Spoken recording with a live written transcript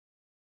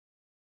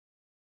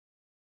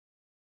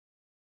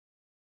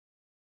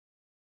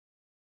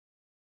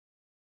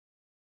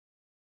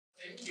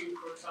Thank you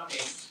for coming.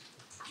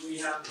 We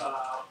have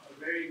a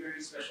very,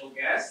 very special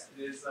guest.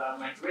 It is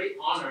my great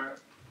honor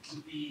to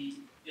be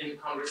in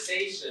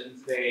conversation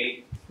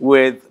today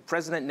with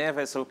President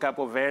Neves of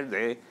Cabo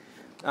Verde.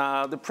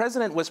 The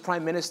president was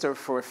prime minister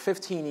for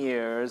 15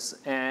 years,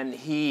 and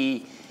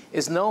he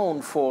is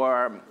known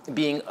for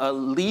being a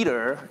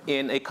leader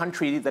in a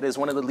country that is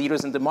one of the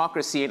leaders in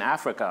democracy in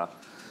Africa.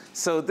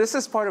 So this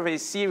is part of a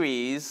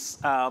series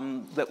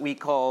that we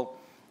call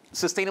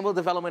Sustainable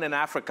Development in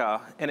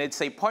Africa, and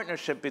it's a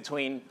partnership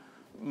between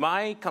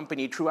my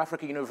company, True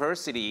Africa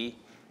University,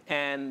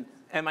 and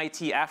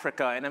MIT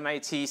Africa and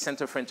MIT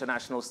Center for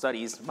International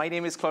Studies. My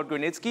name is Claude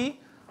Grunitzky.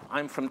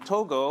 I'm from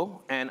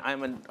Togo, and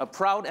I'm a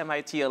proud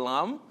MIT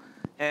alum,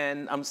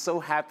 and I'm so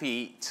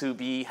happy to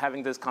be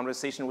having this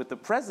conversation with the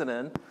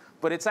president,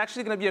 but it's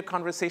actually going to be a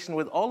conversation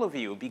with all of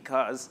you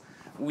because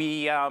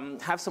we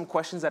have some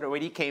questions that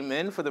already came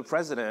in for the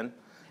president,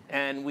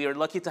 and we are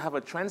lucky to have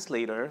a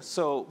translator.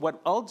 So what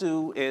I'll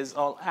do is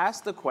I'll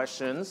ask the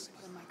questions,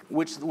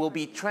 which will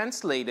be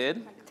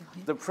translated.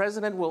 The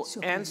president will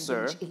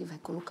answer.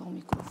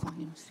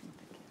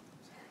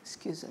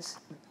 Excuse us.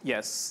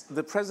 Yes,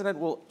 the president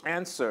will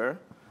answer,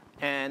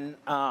 and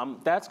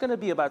that's going to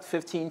be about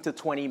 15 to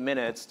 20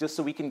 minutes, just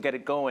so we can get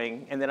it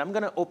going. And then I'm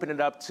going to open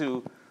it up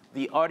to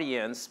the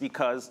audience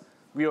because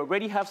we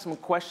already have some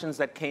questions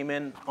that came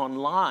in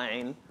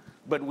online,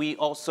 but we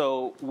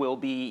also will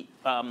be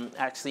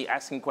actually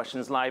asking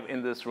questions live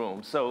in this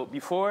room. So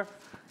before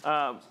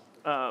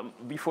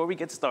we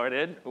get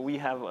started, we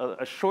have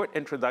a short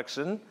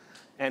introduction,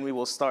 and we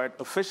will start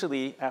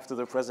officially after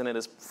the president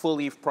is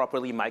fully,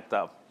 properly mic'd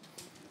up.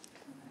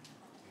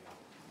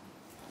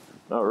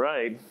 All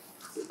right.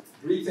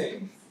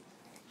 Greetings.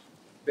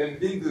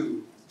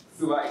 Bem-vindo,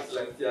 Sua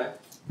Excelência.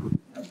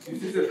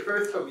 This is the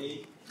first for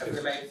me as an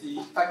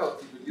MIT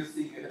faculty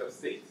producing a head of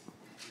state.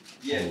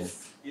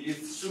 Yes, it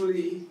is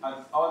truly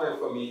an honor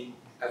for me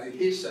as a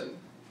Haitian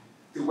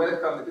to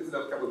welcome the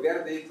President of Cabo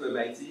Verde to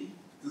MIT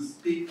to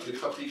speak on the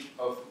topic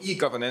of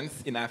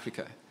e-governance in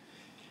Africa.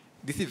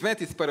 This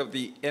event is part of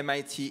the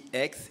MIT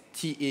X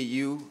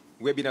TAU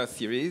webinar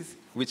series,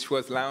 which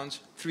was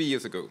launched 3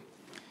 years ago.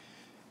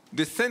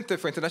 The Center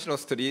for International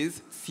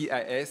Studies,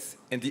 CIS,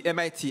 and the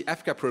MIT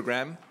Africa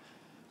program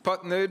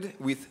partnered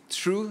with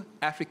True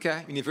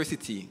Africa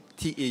University,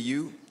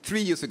 TAU,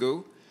 3 years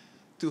ago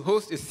to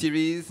host a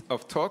series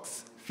of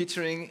talks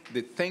featuring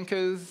the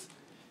thinkers,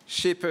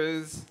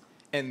 shapers,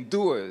 and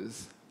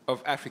doers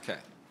of Africa.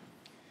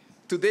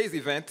 Today's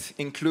event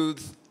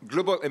includes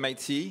Global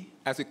MIT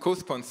as a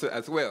co-sponsor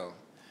as well.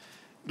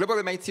 Global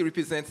MIT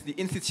represents the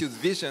Institute's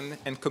vision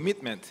and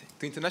commitment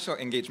to international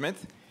engagement,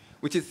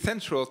 which is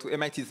central to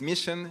MIT's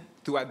mission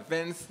to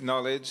advance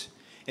knowledge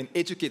and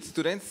educate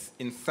students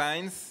in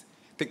science,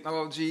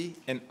 technology,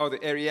 and other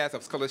areas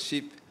of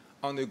scholarship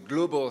on a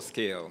global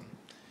scale.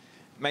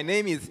 My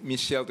name is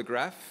Michel de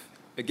Graaf.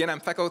 Again,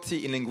 I'm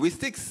faculty in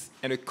linguistics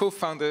and a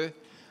co-founder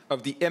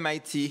of the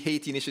MIT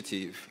Haiti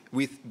Initiative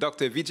with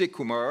Dr. Vijay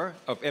Kumar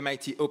of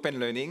MIT Open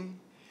Learning.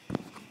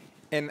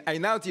 And I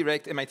now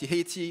direct MIT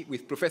Haiti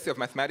with Professor of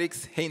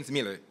Mathematics, Haynes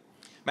Miller.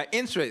 My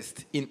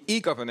interest in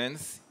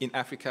e-governance in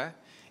Africa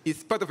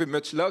is part of a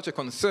much larger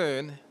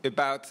concern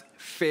about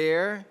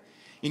fair,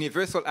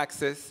 universal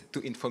access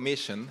to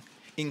information,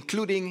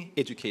 including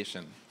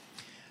education.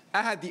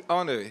 I had the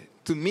honor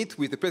to meet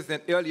with the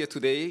president earlier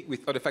today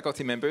with other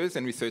faculty members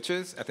and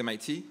researchers at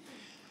MIT.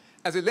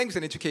 As a language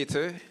and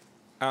educator,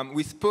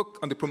 we spoke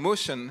on the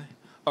promotion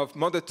of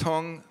mother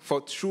tongue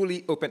for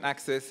truly open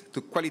access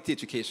to quality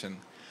education.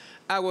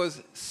 I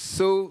was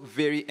so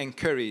very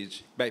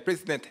encouraged by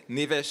President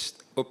Neves'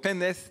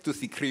 openness to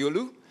see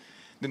Criollo,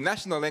 the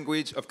national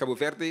language of Cabo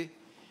Verde,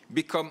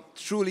 become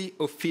truly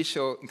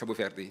official in Cabo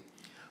Verde.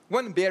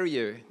 One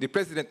barrier the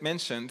president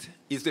mentioned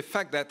is the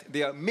fact that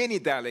there are many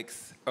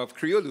dialects of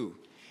Criollo,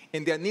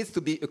 and there needs to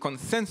be a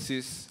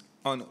consensus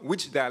on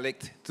which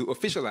dialect to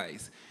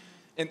officialize.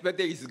 But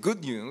there is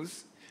good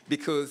news,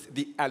 because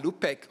the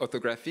Alupec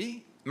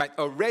orthography might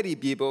already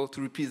be able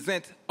to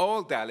represent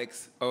all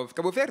dialects of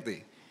Cabo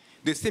Verde.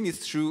 The same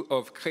is true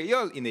of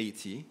Creole in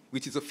Haiti,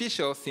 which is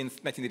official since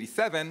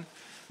 1987,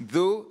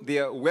 though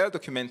there are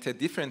well-documented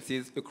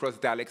differences across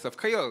dialects of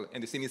Creole,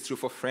 and the same is true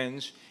for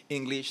French,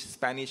 English,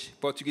 Spanish,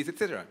 Portuguese,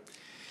 etc.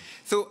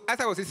 So as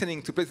I was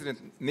listening to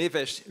President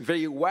Neves'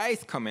 very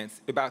wise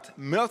comments about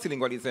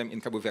multilingualism in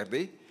Cabo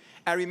Verde,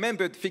 I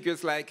remembered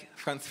figures like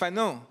Frantz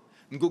Fanon,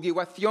 Ngugi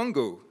wa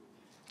Thiong'o,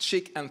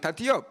 Cheikh Anta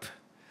Diop,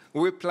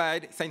 who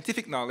applied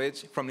scientific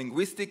knowledge from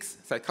linguistics,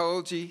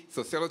 psychology,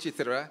 sociology,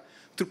 etc.,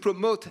 to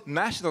promote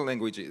national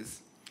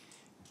languages.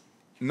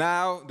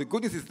 Now, the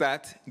good news is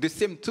that the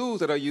same tools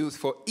that are used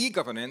for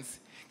e-governance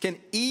can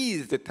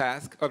ease the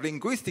task of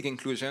linguistic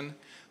inclusion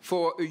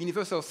for a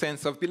universal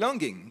sense of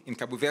belonging in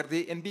Cabo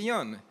Verde and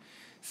beyond.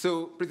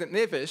 So, President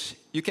Neves,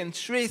 you can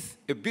trace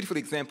a beautiful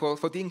example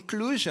for the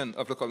inclusion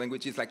of local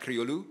languages like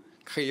Criollo,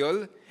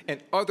 Creole,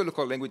 and other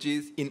local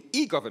languages in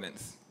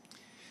e-governance.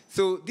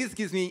 So this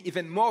gives me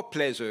even more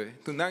pleasure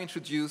to now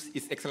introduce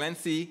His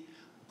Excellency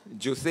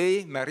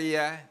José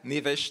Maria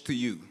Neves to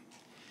you.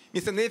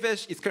 Mr.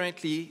 Neves is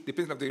currently the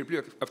President of the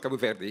Republic of Cabo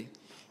Verde.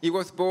 He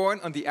was born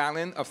on the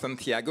island of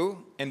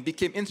Santiago and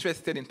became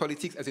interested in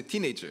politics as a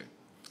teenager.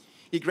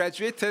 He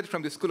graduated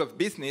from the School of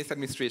Business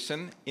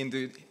Administration in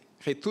the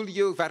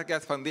Getúlio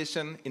Vargas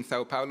Foundation in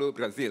São Paulo,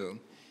 Brazil.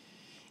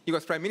 He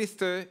was Prime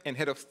Minister and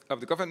head of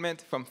the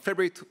government from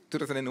February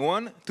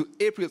 2001 to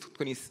April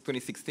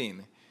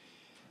 2016.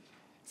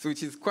 So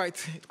which is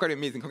quite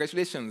amazing.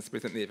 Congratulations,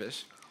 President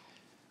Neves.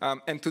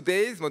 And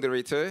today's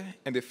moderator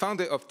and the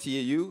founder of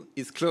TAU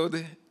is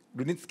Claude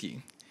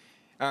Grunitzky.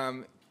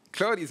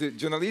 Claude is a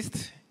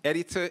journalist,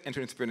 editor, and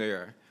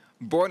entrepreneur.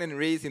 Born and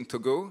raised in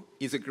Togo,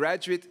 he's a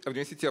graduate of the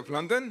University of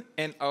London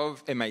and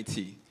of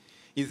MIT.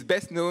 He's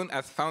best known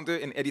as founder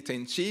and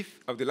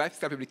editor-in-chief of the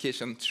lifestyle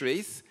publication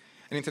Trace,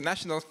 an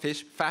international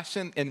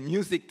fashion and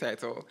music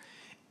title,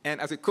 and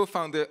as a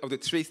co-founder of the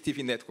Trace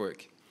TV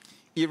network.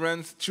 He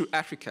runs True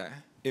Africa,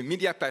 a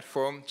media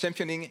platform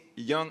championing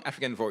young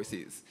African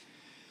voices.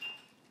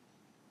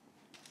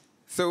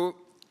 So,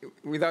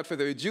 without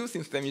further ado,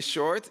 since time is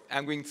short,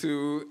 I'm going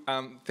to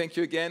thank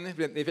you again,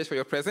 President Neves, for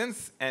your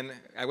presence, and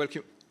I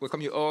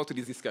welcome you all to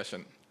this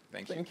discussion.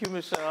 Thank you. Thank you,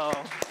 Michelle.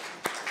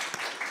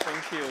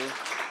 Thank you.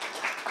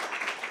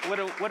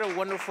 What a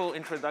wonderful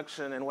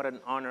introduction, and what an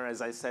honor,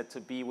 as I said,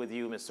 to be with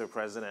you, Mr.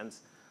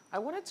 President. I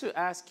wanted to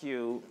ask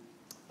you,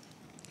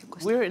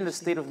 we're in the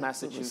state of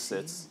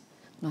Massachusetts.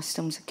 Nós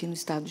estamos aqui no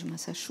estado de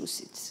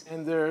Massachusetts.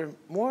 And there are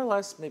more or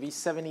less maybe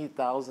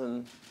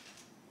 70,000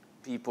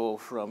 people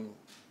from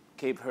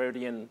Cape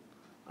Verdean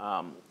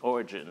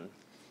origin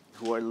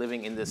who are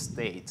living in this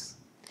state.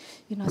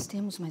 E nós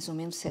temos mais ou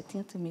menos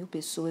 70.000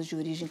 pessoas de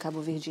origem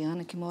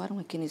cabo-verdiana que moram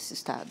aqui nesse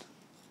estado.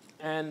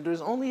 And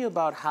there's only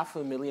about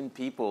 500,000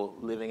 people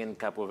living in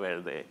Cabo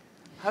Verde.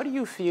 How do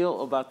you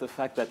feel about the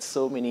fact that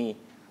so many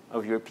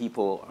of your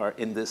people are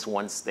in this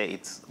one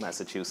state,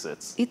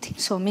 Massachusetts? E tem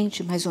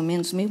somente mais ou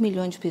menos 500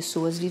 milhões de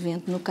pessoas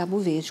vivendo no Cabo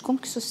Verde. Como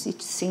que isso se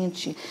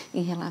sente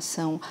em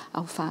relação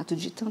ao fato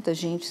de tanta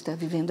gente estar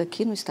vivendo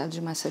aqui no estado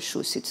de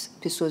Massachusetts,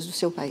 pessoas do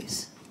seu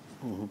país?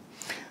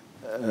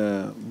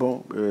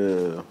 Boa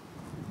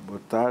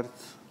tarde.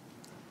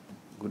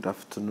 Good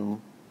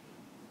afternoon.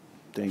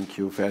 Thank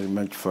you very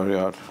much for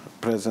your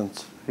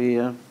presence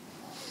here.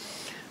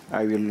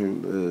 I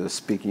will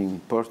speak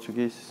in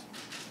Portuguese.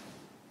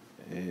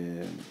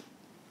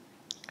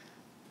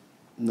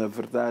 Na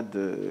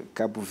verdade,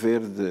 Cabo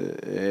Verde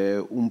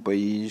é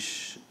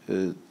país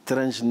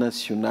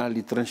transnacional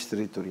e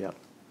transterritorial.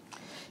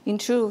 In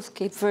truth,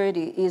 Cape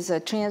Verde is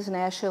a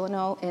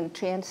transnational and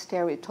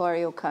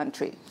trans-territorial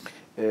country.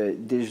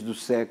 Desde o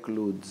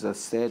século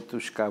XVII,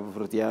 os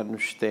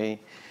cabo-verdianos têm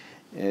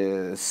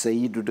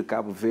saído de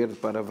Cabo Verde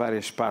para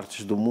várias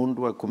partes do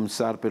mundo, a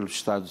começar pelos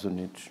Estados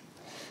Unidos.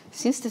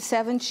 Since the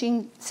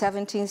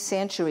 17th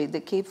century, the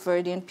Cape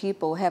Verdean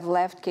people have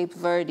left Cape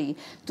Verde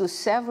to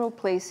several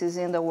places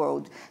in the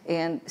world,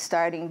 and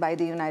starting by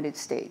the United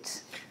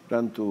States.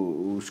 Portanto,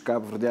 os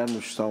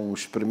cabo-verdianos são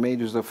os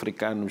primeiros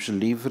africanos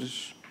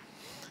livres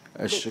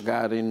a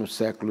chegarem no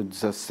século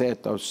XVII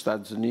aos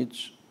Estados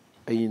Unidos,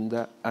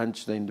 ainda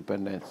antes da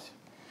independência.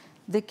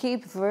 The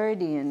Cape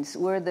Verdeans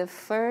were the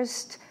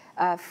first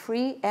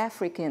free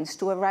Africans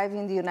to arrive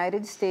in the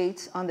United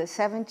States on the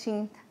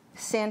 17th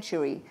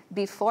century,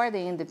 before the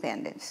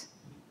independence.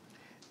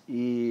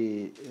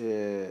 E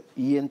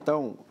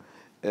então,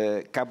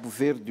 Cabo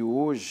Verde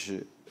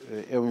hoje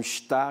é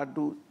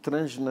estado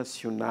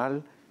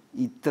transnacional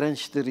e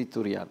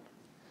transterritorial.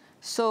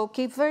 So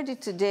Cape Verde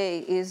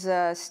today is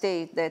a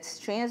state that's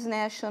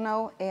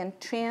transnational and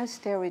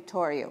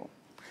transterritorial.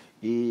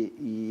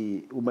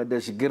 E uma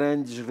das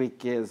grandes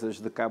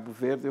riquezas de Cabo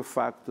Verde é o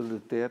facto de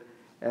ter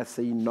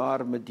essa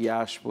enorme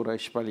diáspora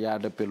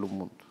espalhada pelo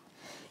mundo.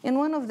 And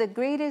one of the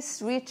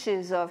greatest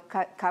riches of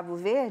Cabo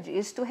Verde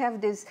is to have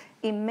this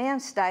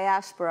immense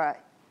diaspora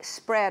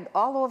spread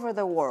all over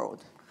the world.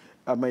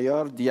 A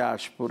maior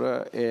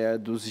diáspora é a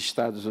dos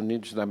Estados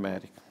Unidos da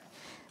América.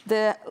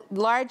 The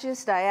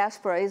largest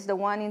diaspora is the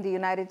one in the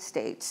United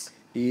States.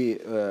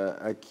 E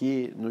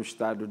aqui no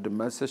estado de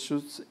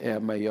Massachusetts é a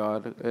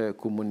maior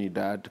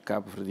comunidade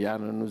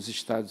cabo-verdiana nos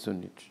Estados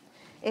Unidos.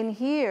 And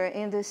here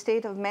in the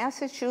state of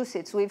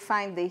Massachusetts, we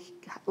find the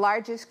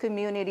largest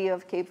community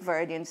of Cape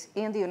Verdeans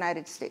in the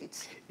United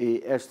States.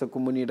 E esta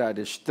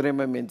comunidade é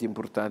extremamente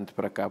importante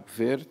para Cabo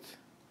Verde.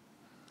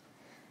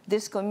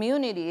 This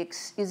community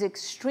is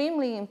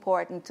extremely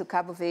important to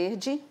Cabo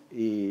Verde.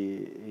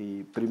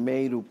 E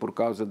primeiro por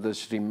causa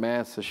das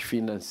remessas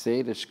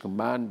financeiras que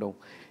mandam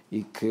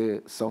e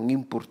que são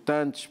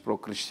importantes para o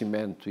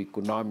crescimento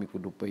econômico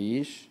do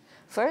país.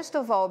 First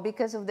of all,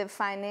 because of the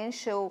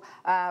financial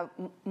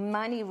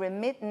money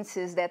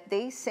remittances that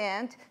they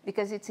send,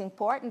 because it's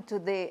important to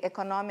the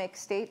economic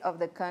state of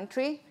the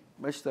country.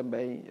 Mas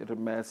também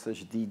remessas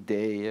de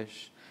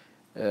ideias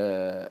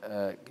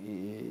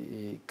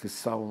que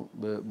são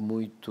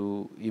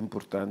muito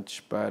importantes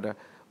para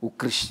o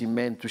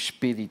crescimento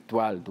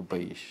espiritual do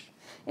país.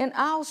 And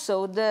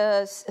also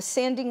the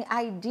sending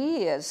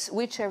ideas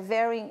which are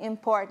very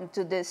important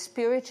to the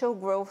spiritual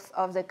growth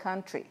of the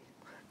country.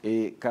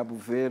 E Cabo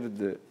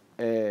Verde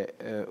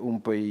um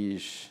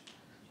país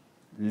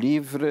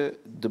livre,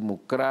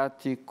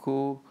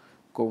 democrático,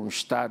 com um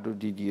Estado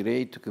de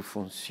Direito que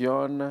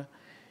funciona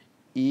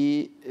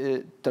e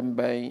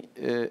também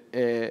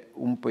é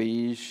um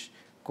país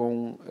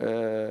com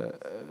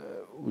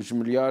os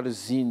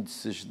melhores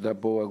índices da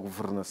boa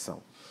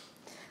governação.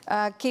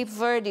 Cape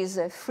Verde is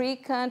a free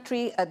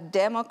country, a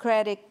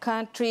democratic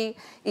country,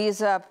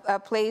 is a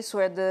place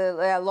where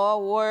the law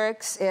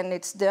works and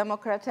it's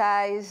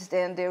democratized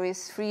and there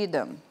is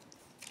freedom.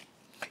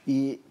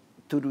 E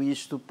tudo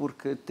isto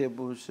porque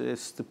temos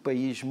este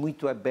país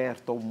muito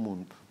aberto ao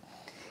mundo.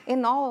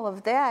 And all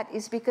of that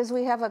is because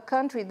we have a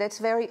country that's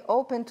very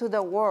open to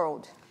the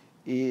world.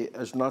 E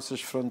as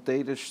nossas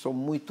fronteiras são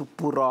muito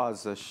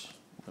porosas.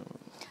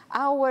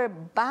 Our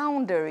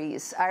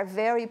boundaries are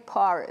very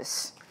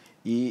porous.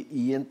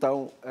 E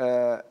então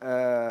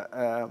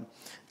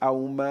há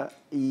uma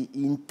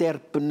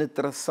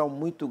interpenetração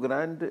muito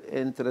grande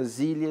entre as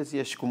ilhas e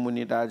as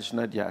comunidades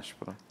na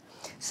diáspora.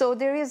 So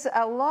there is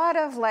a lot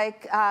of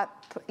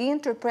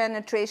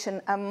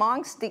interpenetration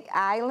amongst the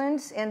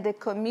islands and the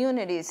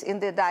communities in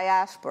the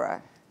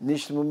diaspora.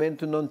 Neste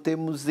momento não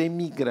temos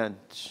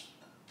emigrantes.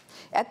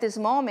 At this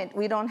moment,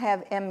 we don't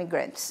have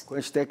immigrants. Com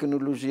as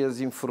tecnologias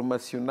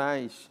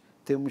informacionais,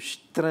 temos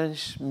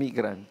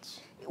transmigrantes.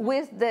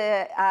 With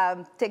the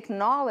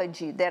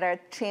technology that are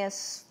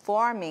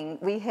transforming,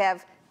 we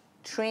have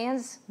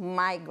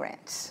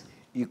transmigrants.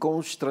 E com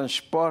os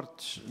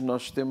transportes,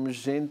 nós temos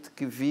gente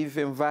que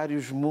vive em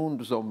vários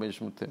mundos ao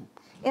mesmo tempo.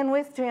 And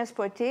with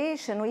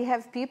transportation, we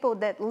have people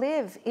that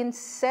live in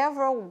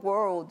several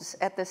worlds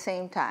at the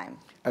same time.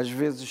 Às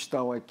vezes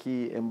estão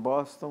aqui em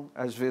Boston,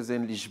 às vezes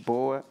em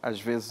Lisboa, às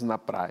vezes na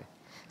praia.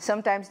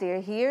 Sometimes they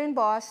are here in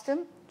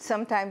Boston,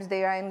 sometimes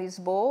they are in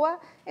Lisboa,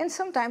 and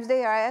sometimes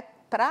they are at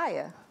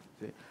praia.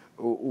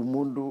 O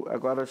mundo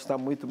agora está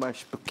muito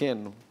mais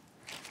pequeno.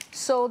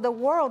 So the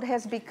world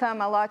has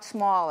become a lot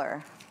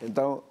smaller.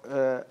 Então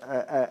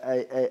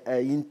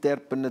a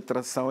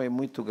interpenetração é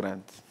muito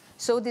grande.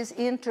 So this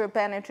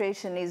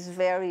interpenetration is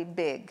very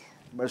big.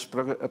 Mas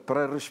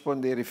para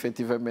responder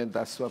efetivamente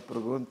à sua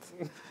pergunta,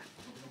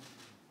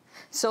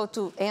 so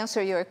to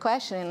answer your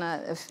question in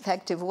an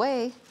effective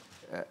way,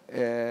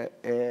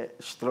 é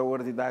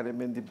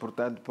extraordinariamente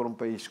importante para um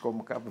país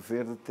como Cabo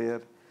Verde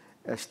ter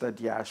esta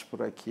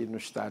diáspora aqui no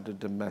estado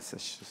de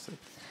Massachusetts.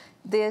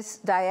 This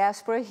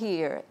diaspora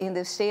here in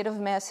the state of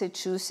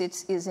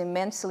Massachusetts is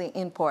immensely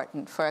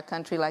important for a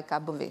country like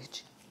Cabo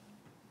Verde.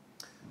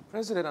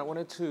 President, I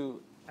wanted to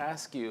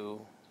ask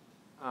you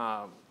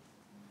a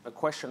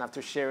question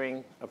after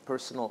sharing a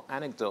personal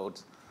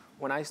anecdote.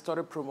 When I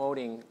started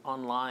promoting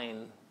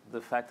online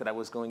the fact that I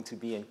was going to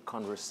be in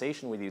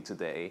conversation with you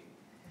today,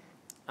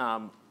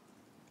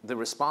 the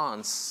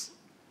response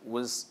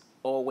was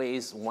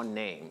always one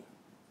name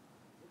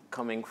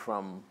coming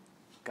from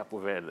Cabo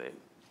Verde.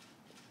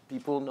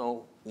 People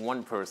know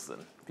one person.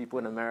 People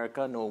in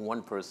America know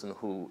one person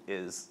who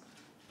is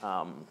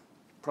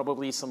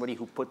probably somebody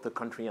who put the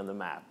country on the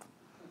map.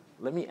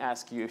 Let me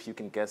ask you if you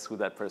can guess who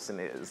that person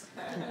is.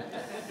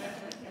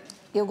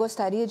 Eu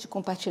gostaria de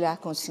compartilhar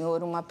com o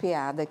senhor uma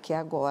piada aqui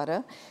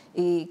agora.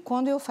 E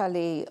quando eu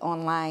falei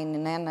online,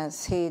 né,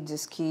 nas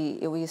redes, que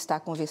eu ia estar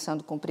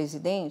conversando com o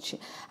presidente,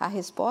 a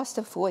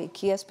resposta foi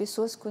que as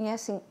pessoas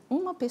conhecem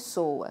uma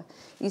pessoa,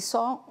 e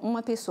só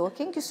uma pessoa.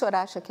 Quem que o senhor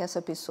acha que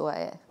essa pessoa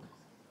é,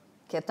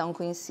 que é tão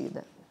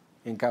conhecida?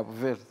 Em Cabo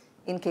Verde?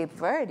 Em Cape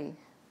Verde?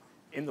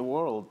 In the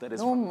world, that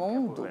is No from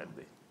mundo. Cabo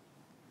Verde.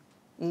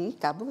 E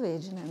Cabo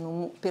Verde, né?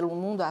 Pelo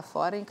mundo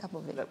afora, em Cabo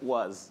Verde. That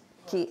was.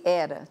 Que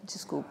era,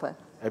 desculpa.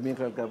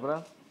 Amílcar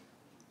Cabral?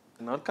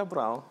 Not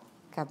Cabral.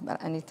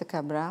 Anita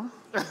Cabral.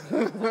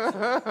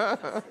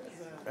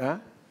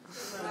 Hã?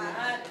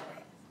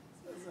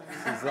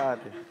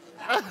 Cesária.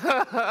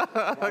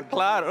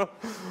 Claro.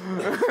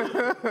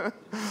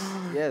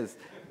 Yes.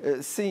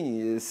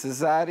 Sim,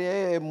 Cesária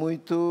é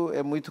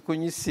muito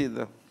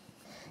conhecida.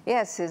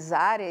 Yes,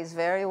 Cesária is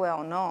very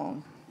well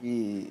known.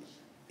 E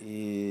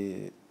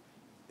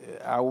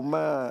há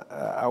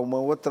uma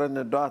outra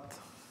anedota.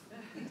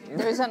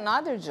 There's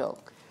another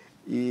joke.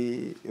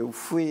 E eu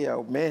fui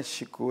ao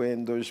México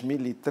em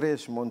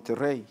 2003,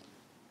 Monterrey.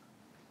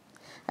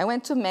 I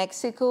went to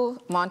Mexico,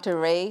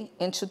 Monterrey,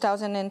 in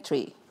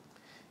 2003.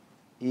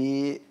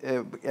 E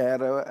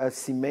era a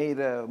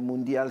Cimeira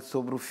Mundial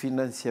sobre o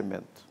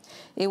Financiamento.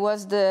 It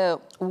was the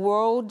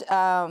World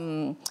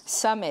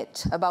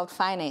Summit about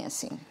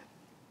financing.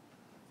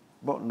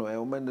 Bom, não é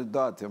uma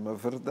anedota, é uma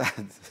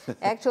verdade.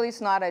 Actually,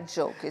 it's not a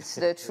joke, it's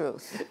the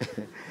truth.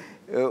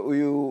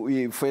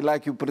 E foi lá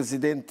que o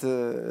presidente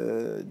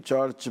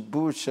George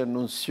Bush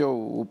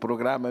anunciou o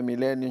programa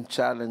Millennium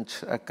Challenge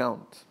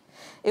Account.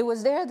 It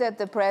was there that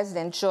the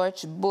President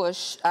George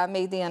Bush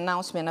made the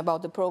announcement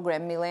about the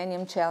program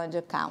Millennium Challenge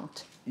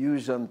Account. E o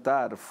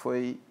jantar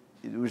foi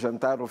o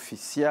jantar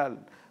oficial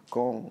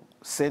com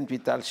 100 e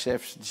tal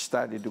chefes de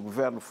Estado e de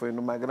Governo, foi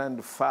numa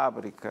grande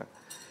fábrica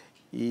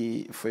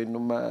e foi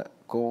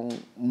com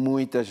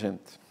muita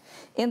gente.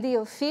 And the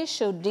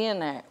official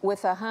dinner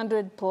with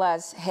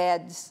 100+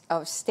 heads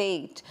of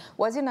state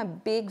was in a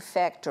big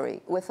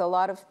factory with a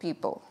lot of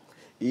people.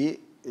 E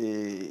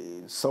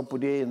só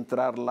podia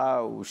entrar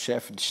lá o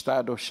chefe de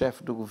Estado ou o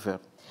chefe do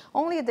governo.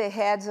 Only the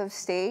heads of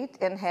state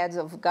and heads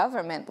of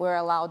government were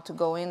allowed to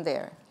go in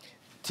there.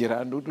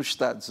 Tirando dos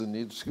Estados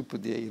Unidos, que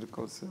podia ir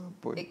com o seu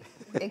apoio.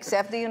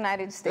 Except the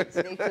United States,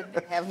 they could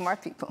have more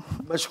people.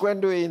 Mas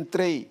quando eu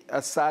entrei,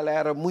 a sala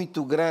era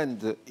muito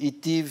grande e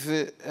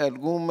tive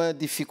alguma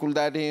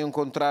dificuldade em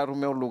encontrar o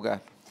meu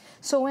lugar.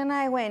 So when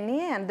I went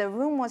in, the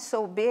room was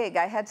so big,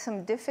 I had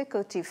some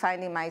difficulty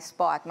finding my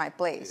spot, my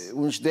place.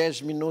 Uns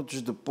 10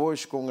 minutos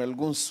depois, com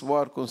algum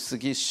suor,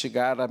 consegui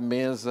chegar à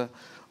mesa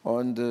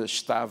onde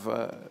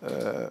estava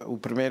o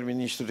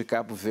primeiro-ministro de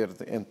Cabo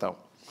Verde, então.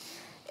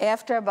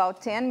 After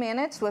about 10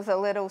 minutes, with a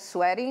little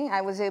sweating,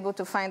 I was able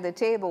to find the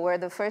table where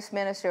the first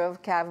minister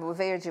of Cabo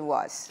Verde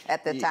was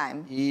at the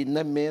time. E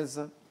na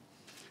mesa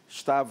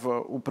estava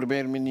o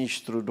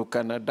primeiro-ministro do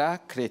Canadá,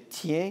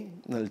 Chrétien,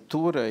 na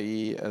altura,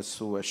 e a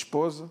sua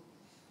esposa.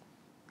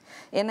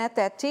 And at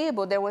that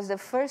table, there was the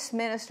first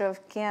minister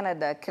of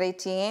Canada,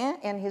 Chrétien,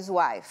 and his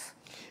wife.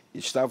 E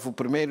estava o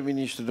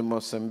primeiro-ministro de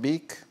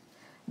Moçambique,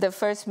 The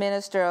first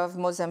minister of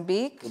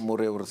Mozambique, que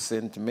morreu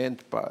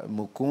recentemente,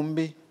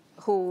 Mukumbi.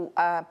 who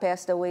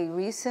passed away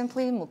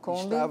recently,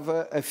 Mukumbi.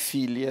 Estava a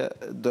filha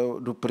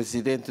do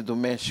presidente do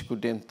México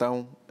de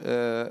então,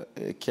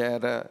 que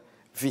era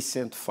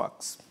Vicente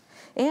Fox.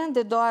 And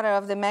the daughter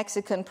of the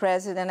Mexican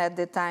president at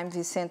the time,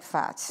 Vicente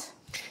Fox.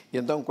 E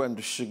então,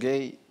 quando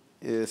cheguei,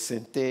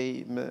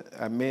 sentei-me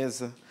à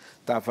mesa,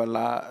 estava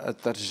lá a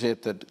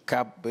tarjeta de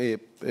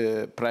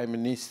Prime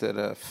Minister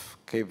of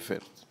Cabo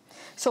Verde.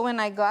 So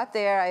when I got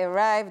there, I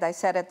arrived, I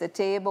sat at the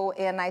table,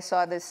 and I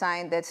saw the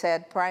sign that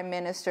said Prime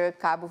Minister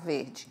Cabo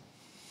Verde.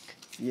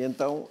 E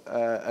então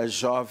a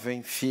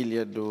jovem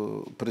filha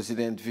do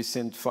presidente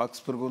Vicente Fox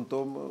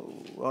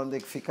perguntou-me onde é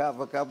que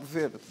ficava Cabo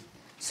Verde.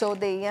 So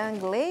the young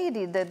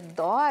lady, the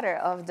daughter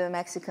of the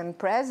Mexican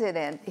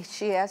president,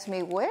 she asked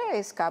me, where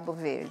is Cabo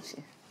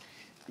Verde?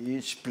 E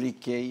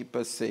expliquei,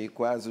 passei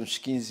quase uns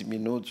 15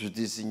 minutos,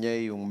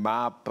 desenhei um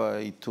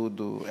mapa e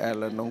tudo.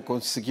 Ela não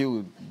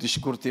conseguiu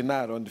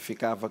descortinar onde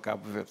ficava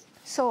Cabo Verde.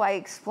 So I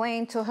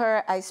explained to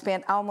her, I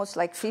spent almost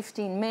like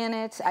 15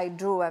 minutes, I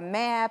drew a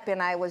map,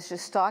 and I was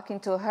just talking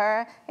to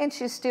her, and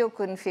she still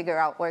couldn't figure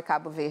out where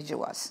Cabo Verde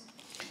was.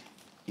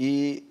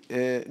 E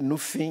no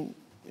fim,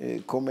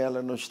 como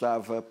ela não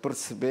estava a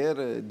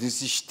perceber,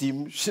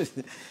 desistimos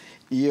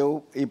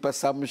e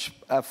passamos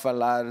a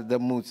falar da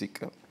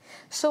música.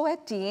 So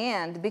at the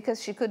end,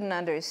 because she couldn't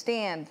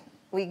understand,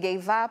 we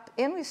gave up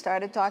and we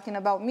started talking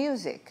about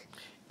music.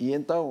 E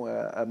então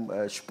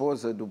a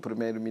esposa do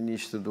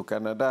primeiro-ministro do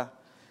Canadá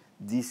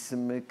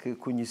disse-me que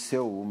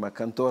conheceu uma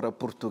cantora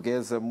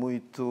portuguesa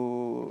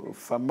muito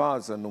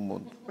famosa no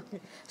mundo.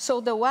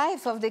 So the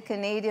wife of the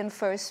Canadian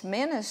First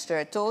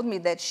Minister told me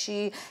that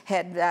she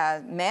had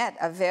met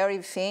a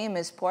very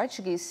famous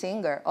Portuguese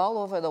singer all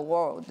over the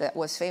world, that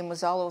was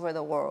famous all over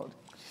the world.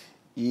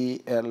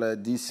 E ela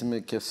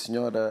disse-me que a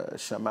senhora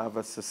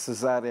chamava-se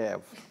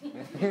Cesária.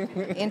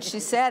 And she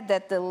said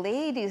that the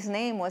lady's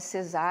name was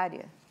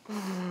Cesária.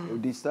 Eu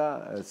disse,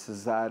 a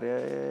Cesária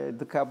é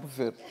de Cabo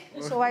Verde.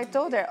 So I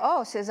told her,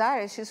 oh,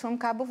 Cesária, she's from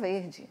Cabo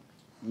Verde.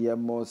 E a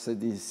moça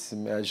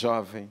disse-me, a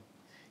jovem,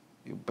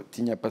 eu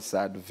tinha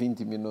passado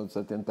 20 minutos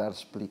a tentar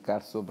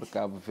explicar sobre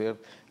Cabo Verde.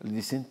 Ela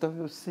disse, então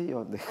eu sei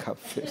onde é Cabo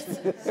Verde.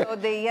 So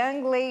the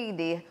young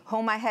lady,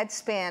 whom I had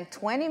spent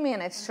 20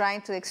 minutes trying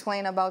to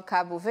explain about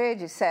Cabo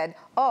Verde, said,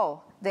 oh,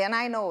 then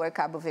I know where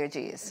Cabo Verde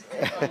is.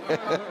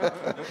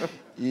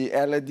 E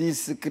ela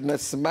disse que na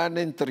semana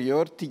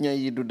anterior tinha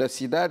ido da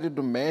cidade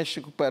do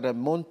México para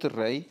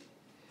Monterrey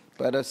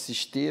para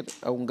assistir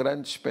a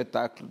grande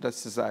espetáculo da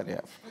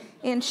Cesária.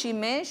 And she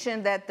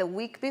mentioned that the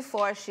week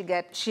before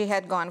she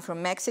had gone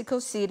from Mexico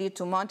City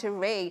to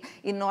Monterrey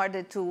in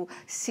order to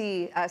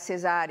see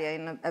Cesária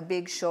in a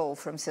big show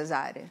from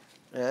Cesária.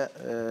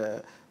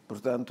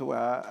 Portanto,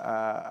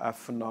 há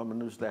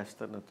fenómenos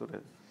desta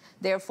natureza.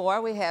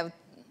 Therefore, we have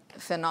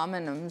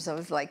phenomenons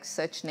of like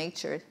such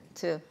nature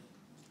too.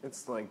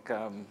 It's like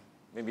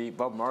maybe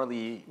Bob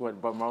Marley,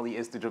 what Bob Marley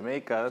is to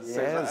Jamaica.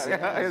 Yes,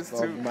 yes, is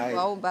to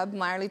Igual Bob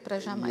Marley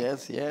para Jamaica.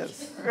 Yes,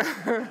 yes.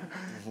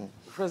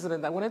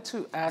 President, I wanted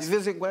to ask. De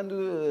vez em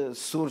quando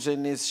surgem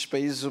nesses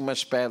países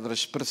umas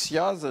pedras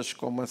preciosas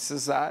como a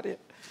Cesária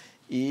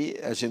e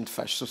a gente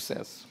faz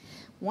sucesso.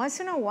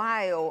 Once in a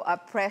while, a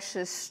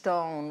precious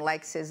stone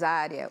like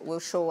Cesária will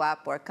show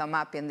up or come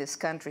up in this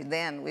country,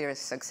 then we are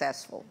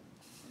successful.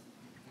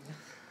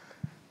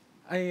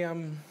 I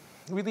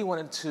really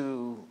wanted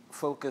to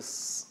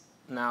focus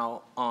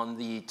now on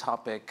the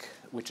topic,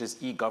 which is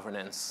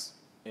e-governance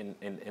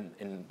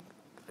in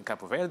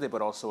Cabo Verde,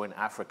 but also in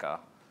Africa.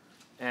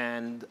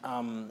 And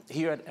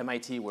here at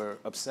MIT, we're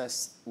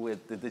obsessed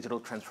with the digital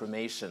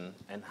transformation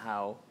and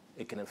how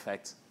it can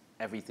affect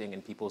everything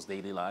in people's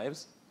daily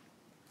lives.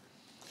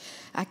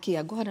 Aqui,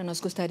 agora, nós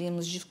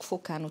gostaríamos de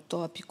focar no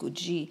tópico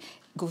de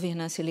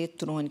governança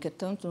eletrônica,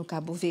 tanto no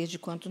Cabo Verde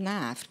quanto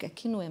na África.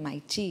 Aqui no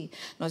MIT,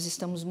 nós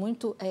estamos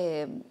muito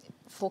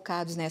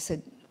focados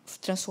nessa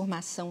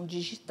transformação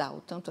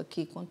digital, tanto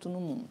aqui quanto no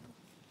mundo.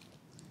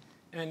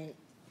 And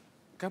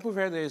Cabo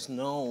Verde is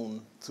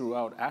known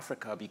throughout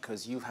Africa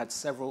because you've had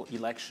several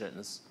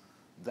elections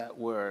that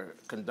were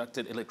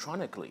conducted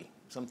electronically,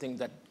 something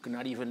that could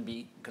not even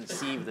be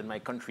conceived in my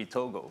country,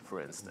 Togo,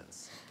 for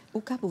instance.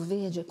 O Cabo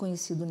Verde é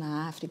conhecido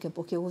na África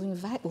porque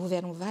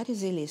houveram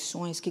várias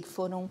eleições que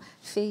foram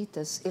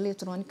feitas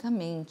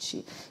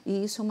eletronicamente.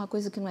 E isso é uma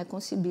coisa que não é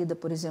concebida,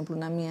 por exemplo,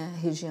 na minha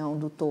região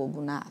do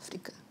Togo, na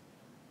África.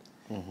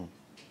 Mm-hmm.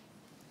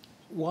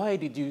 Why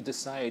did you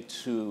decide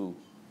to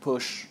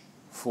push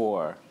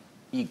for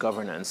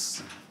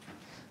e-governance?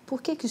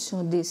 Por que o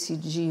senhor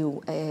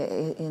decidiu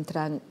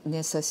entrar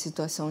nessa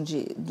situação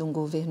de um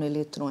governo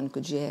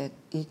eletrônico, de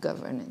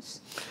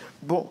e-governance?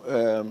 Bom,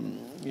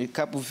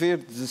 Cabo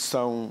Verde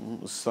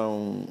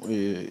são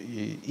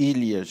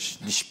ilhas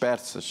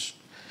dispersas,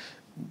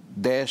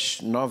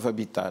 10 não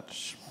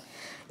habitadas.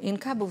 In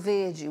Cabo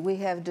Verde, we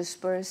have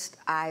dispersed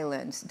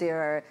islands. There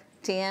are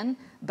 10,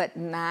 but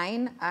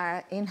 9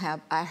 are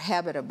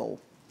habitable.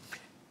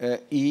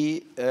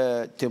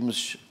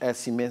 Temos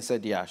essa imensa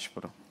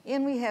diáspora.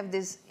 And we have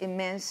this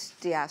immense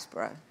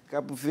diaspora.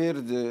 Cabo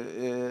Verde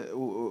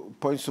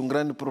põe-se um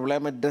grande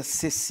problema da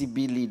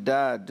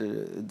acessibilidade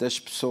das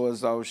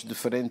pessoas aos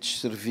diferentes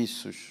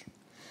serviços.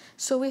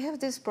 So we have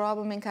this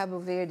problem in Cabo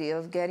Verde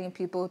of getting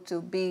people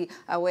to be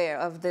aware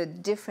of the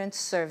different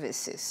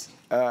services.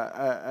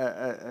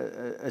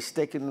 As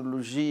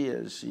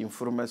tecnologias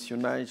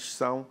informacionais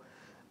são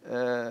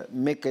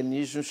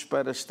mecanismos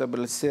para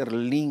estabelecer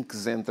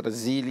links entre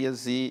as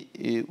ilhas e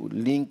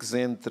links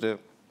entre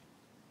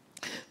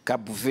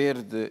Cabo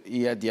Verde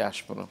e a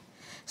diáspora.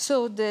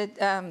 So the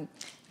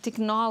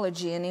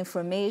technology and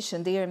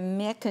information, they are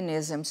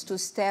mechanisms to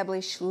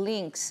establish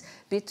links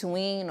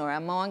between or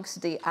amongst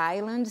the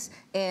islands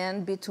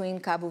and between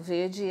Cabo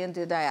Verde and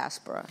the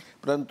diaspora.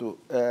 Portanto,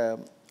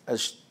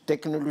 as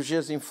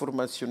tecnologias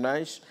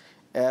informacionais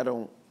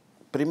eram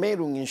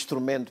primeiro um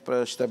instrumento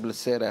para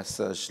estabelecer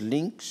essas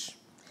links.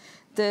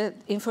 The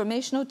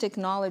informational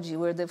technology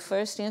were the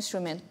first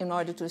instrument in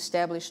order to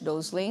establish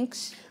those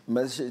links.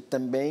 Mas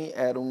também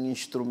era um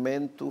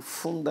instrumento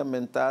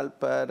fundamental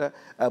para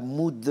a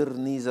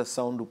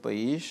modernização do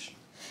país.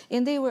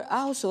 And they were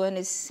also an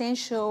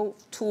essential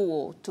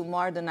tool to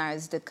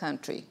modernize the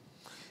country.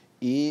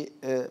 E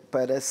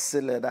para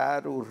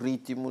acelerar o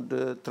ritmo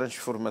de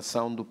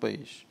transformação do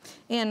país.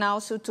 And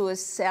also to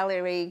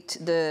accelerate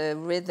the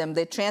rhythm,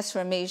 the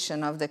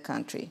transformation of the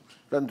country.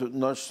 Portanto,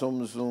 nós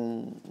somos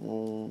um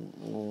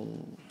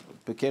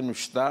pequeno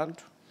estado.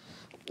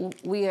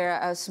 We are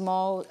a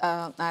small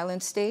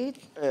island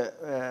state.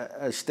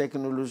 As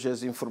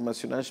tecnologias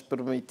informacionais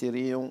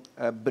permitiriam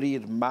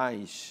abrir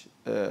mais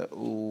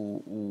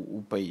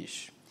o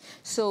país.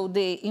 So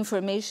the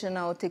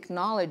informational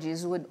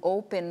technologies would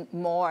open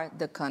more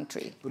the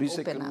country. Por isso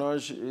é que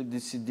nós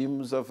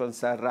decidimos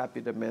avançar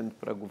rapidamente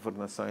para a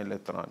governação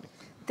eletrónica.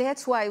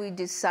 That's why we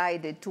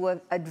decided to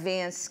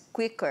advance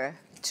quicker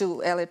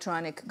to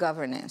electronic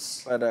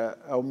governance. Para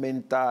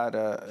aumentar,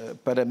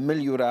 para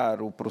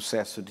melhorar o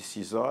processo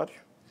decisório.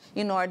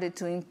 In order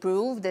to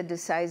improve the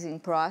decising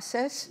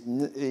process.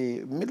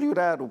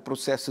 Melhorar o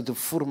processo de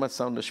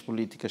formação das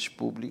políticas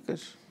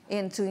públicas.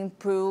 And to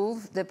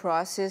improve the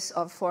process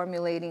of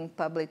formulating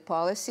public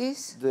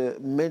policies. De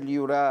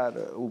melhorar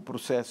o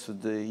processo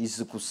de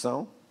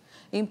execução.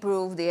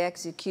 Improve the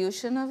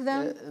execution of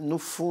them. No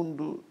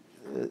fundo,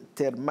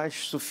 ter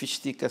mais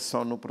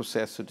sofisticação no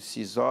processo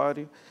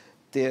decisório,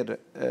 ter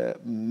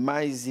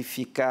mais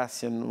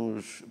eficácia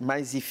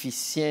mais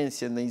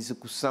eficiência na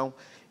execução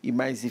e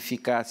mais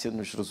eficácia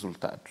nos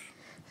resultados.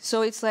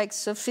 So it's like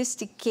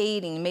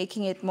sophisticating,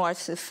 making it more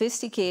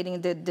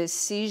sophisticating the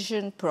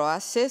decision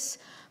process,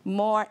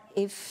 more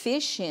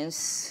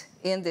efficiency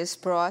in this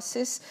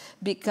process,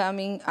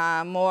 becoming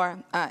more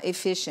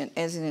efficient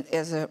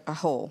as a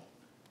whole.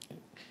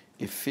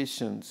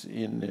 Efficient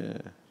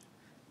in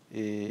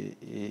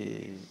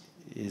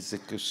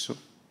execution.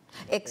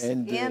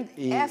 And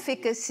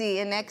efficacy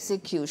in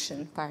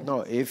execution. Pardon.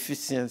 No,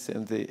 efficiency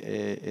in the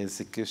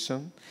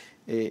execution,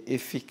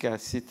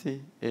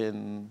 efficacy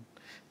in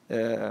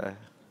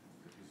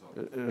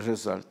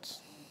results.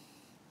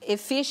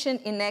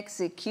 Efficient in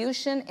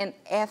execution and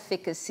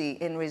efficacy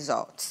in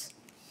results.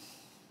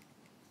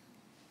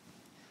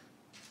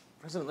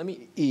 President, let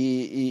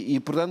me...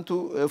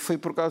 portanto, foi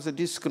por causa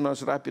disso que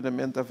nós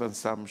rapidamente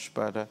avançamos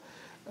para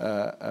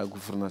a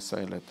governação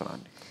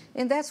eletrónica.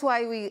 And that's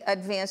why we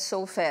advanced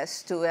so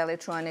fast to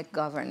electronic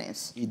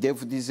governance. E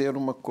devo dizer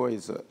uma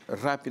coisa,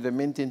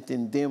 rapidamente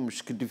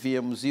entendemos que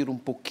devíamos ir um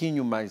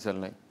pouquinho mais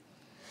além.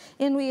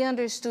 And we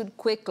understood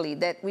quickly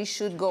that we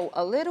should go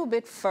a little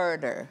bit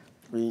further.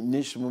 E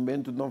neste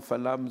momento não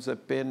falamos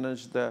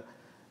apenas da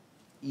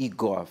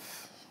e-gov.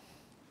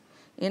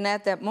 And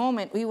at that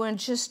moment, we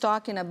weren't just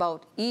talking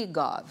about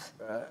e-gov.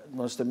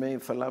 Nós também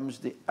falamos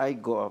de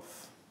iGov.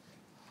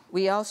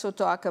 We also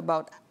talk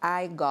about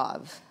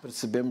iGov.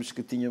 Percebemos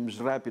que tínhamos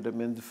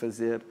rapidamente de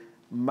fazer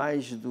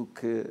mais do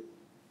que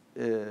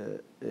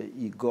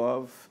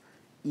iGov,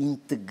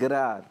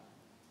 integrar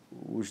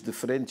os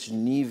diferentes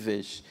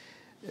níveis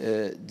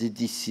de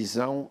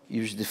decisão e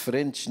os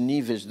diferentes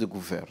níveis de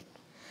governo.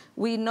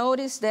 We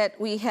noticed that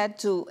we had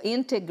to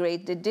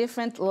integrate the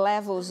different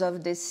levels of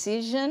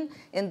decision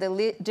and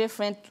the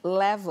different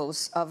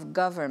levels of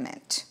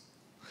government.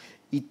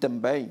 E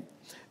também,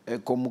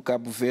 como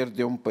Cabo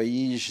Verde é um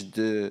país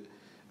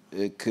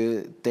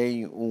que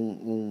tem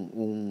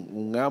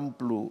um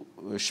amplo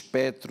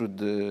espectro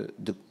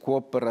de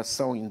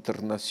cooperação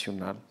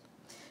internacional.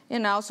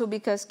 And also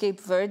because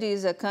Cape Verde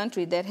is a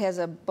country that has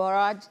a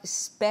broad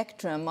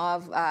spectrum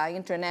of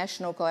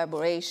international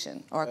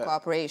collaboration or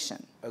cooperation.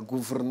 A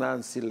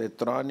governança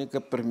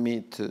eletrónica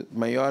permite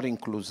maior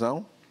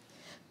inclusão.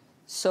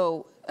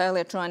 So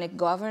electronic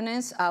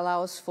governance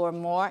allows for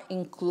more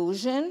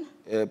inclusion,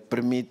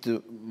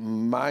 permite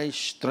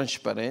mais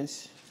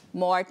transparência.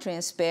 more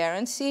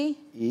transparency,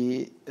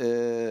 E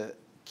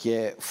que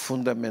é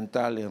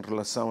fundamental em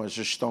relação à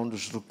gestão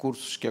dos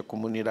recursos que a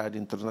comunidade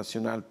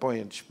internacional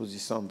põe à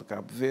disposição de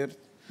Cabo Verde.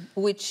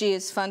 which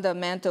is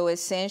fundamental,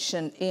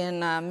 essential in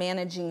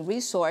managing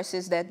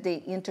resources that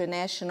the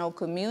international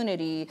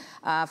community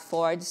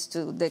affords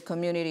to the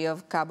community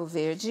of Cabo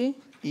Verde.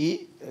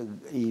 E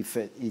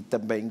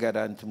também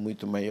garante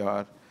muito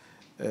maior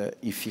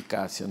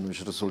eficácia nos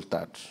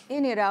resultados.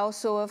 And it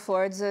also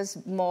affords us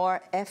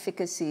more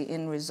efficacy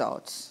in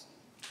results.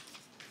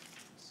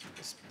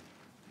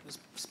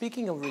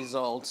 Speaking of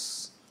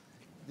results,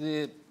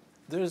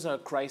 there's a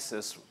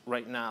crisis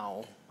right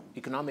now,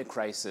 economic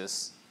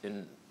crisis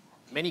in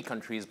many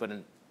countries, but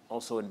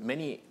also in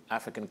many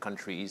African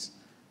countries,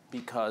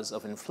 because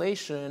of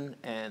inflation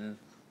and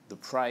the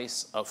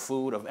price of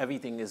food, of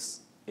everything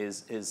is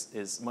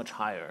much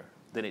higher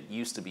than it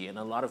used to be. And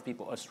a lot of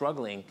people are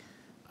struggling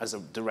as a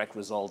direct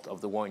result of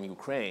the war in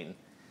Ukraine.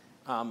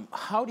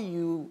 How do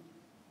you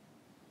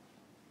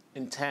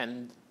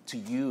intend to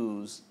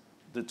use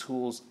the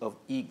tools of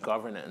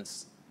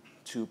e-governance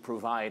to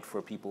provide for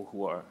people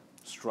who are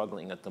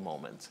struggling at the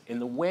moment in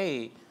the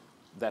way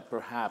that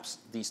perhaps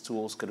these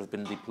tools could have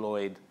been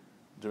deployed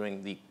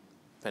during the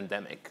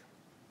pandemic?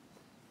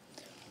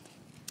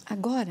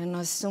 Agora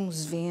nós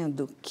estamos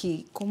vendo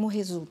que, como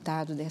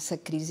resultado dessa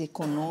crise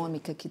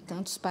econômica que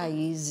tantos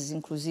países,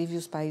 inclusive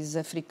os países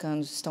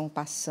africanos, estão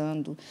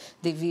passando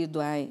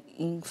devido à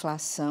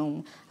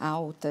inflação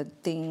alta,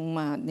 tem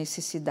uma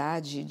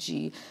necessidade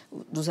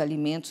dos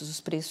alimentos,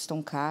 os preços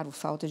estão caros,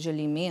 falta de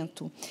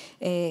alimento,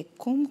 e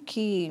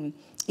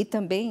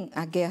também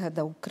a guerra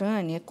da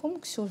Ucrânia, como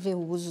que o senhor vê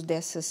o uso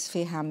dessas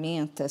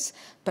ferramentas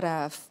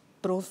para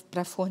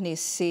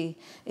fornecer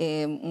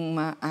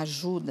uma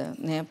ajuda,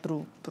 né,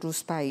 para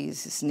os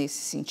países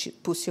nesse sentido,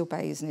 para o seu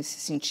país nesse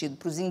sentido,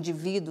 para os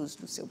indivíduos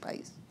do seu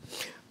país?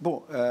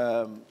 Bom,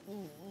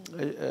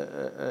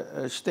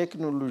 as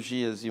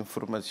tecnologias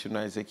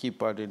informacionais aqui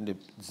podem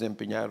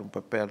desempenhar um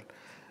papel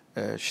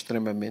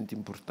extremamente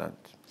importante.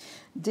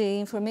 The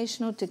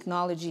informational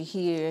technology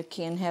here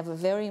can have a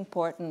very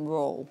important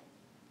role.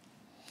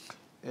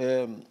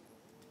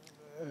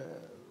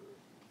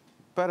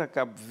 Para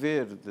Cabo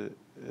Verde,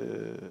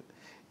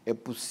 é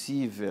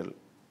possível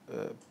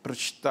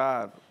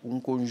prestar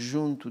um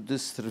conjunto de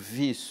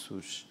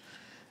serviços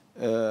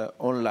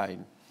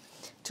online.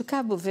 To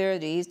Cabo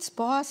Verde, it's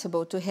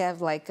possible to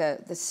have like a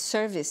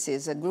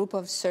group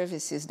of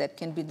services that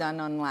can be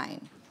done online.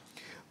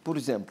 Por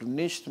exemplo,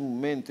 neste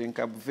momento em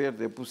Cabo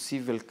Verde é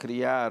possível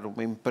criar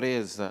uma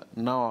empresa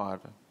na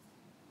hora.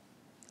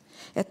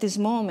 At this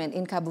moment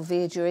in Cabo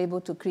Verde, you're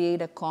able to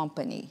create a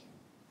company.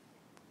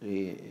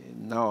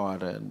 Na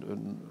hora,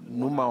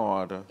 numa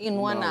hora. In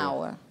 1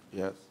 hour.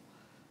 Yes.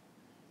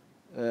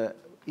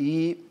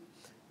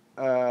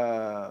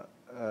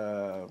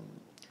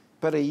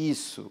 Para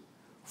isso,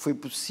 foi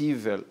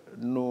possível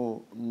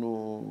no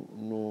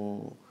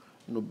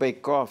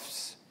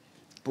back-office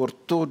por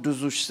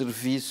todos os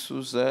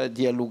serviços a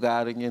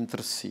dialogarem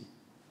entre si.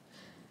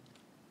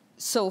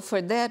 So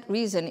for that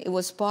reason, it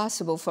was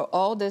possible for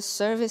all the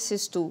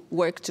services to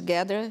work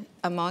together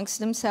amongst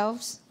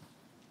themselves.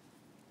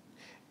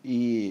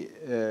 E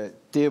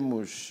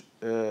temos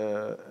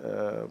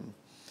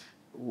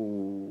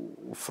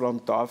o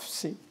front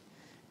office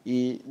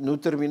e no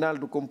terminal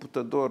do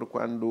computador,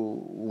 quando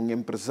um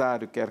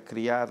empresário quer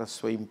criar a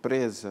sua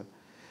empresa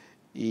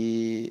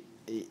e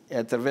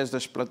através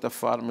das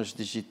plataformas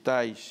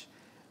digitais,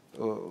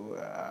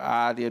 a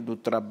área do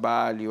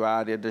trabalho, a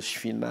área das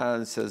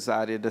finanças, a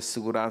área da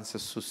segurança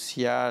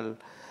social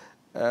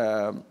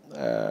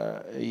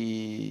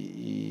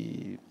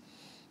e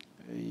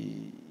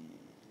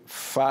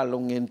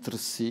falam entre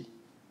si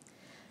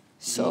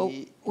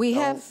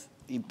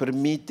e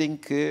permitem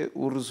que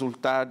o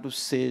resultado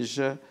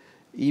seja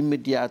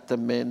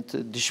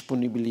imediatamente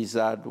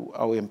disponibilizado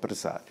ao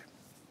empresário.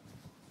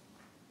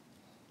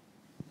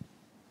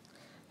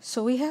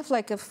 So we have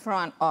like a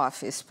front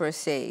office per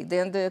se,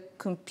 then the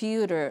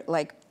computer,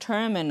 like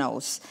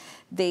terminals,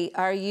 they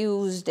are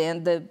used,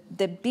 and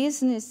the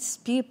business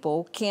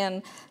people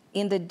can,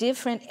 in the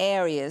different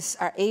areas,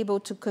 are able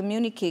to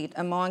communicate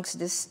amongst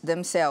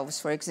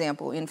themselves, for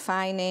example, in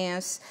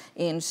finance,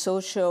 in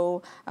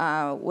social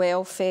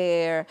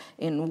welfare,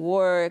 in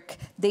work.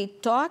 They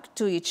talk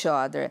to each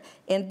other,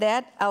 and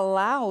that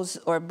allows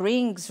or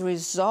brings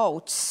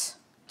results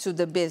to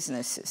the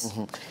businesses.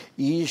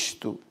 E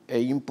isto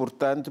é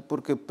importante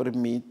porque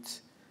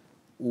permite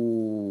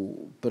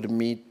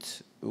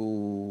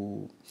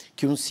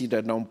que um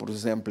cidadão, por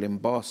exemplo, em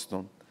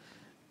Boston,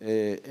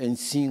 em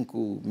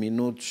 5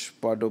 minutos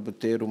pode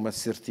obter uma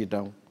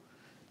certidão,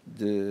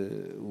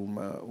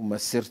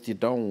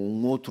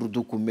 um outro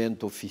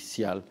documento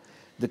oficial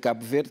de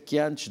Cabo Verde que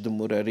antes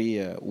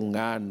demoraria 1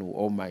 ano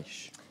ou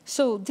mais.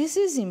 So this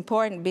is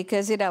important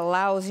because it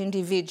allows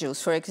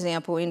individuals, for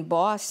example, in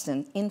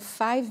Boston, in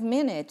 5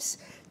 minutes,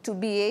 to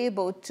be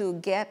able to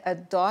get a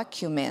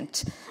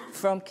document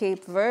from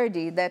Cape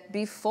Verde that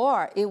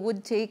before it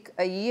would take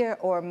a year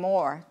or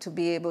more to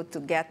be able to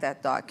get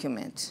that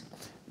document.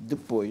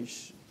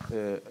 Depois,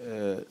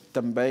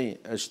 também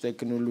as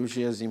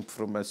tecnologias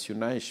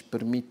informacionais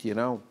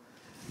permitirão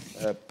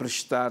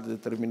prestar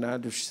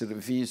determinados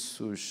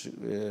serviços,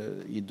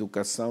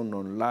 educação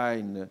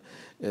online,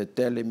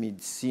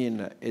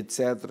 telemedicina,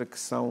 etc., que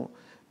são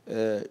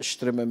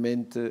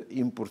extremamente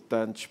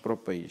importantes para o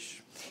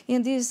país.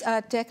 And these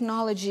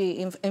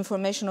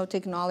informational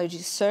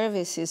technology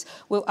services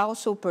will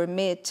also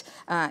permit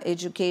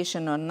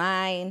education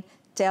online,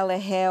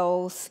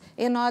 telehealth,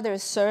 and other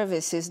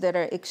services that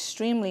are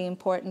extremely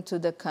important to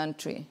the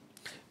country.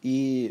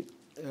 E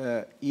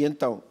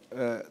então,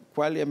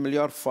 qual é a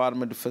melhor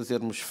forma de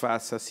fazermos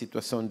face à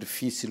situação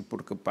difícil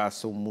por que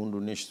passa o mundo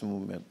neste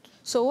momento?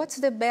 So what's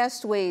the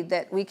best way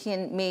that we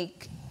can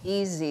make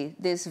easy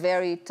this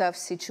very tough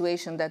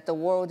situation that the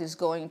world is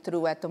going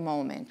through at the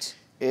moment?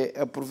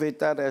 É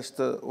aproveitar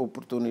esta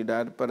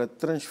oportunidade para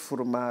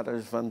transformar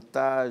as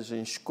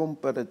vantagens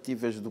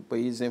comparativas do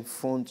país em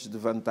fontes de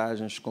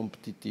vantagens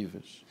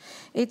competitivas.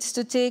 It's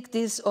to take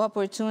this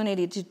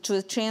opportunity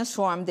to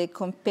transform the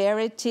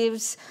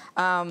comparatives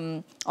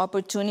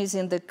opportunities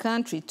in the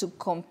country to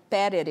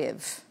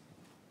competitive,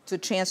 to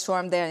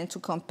transform them into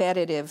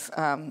competitive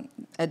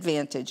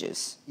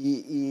advantages.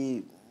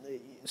 E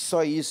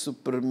só isso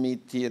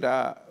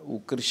permitirá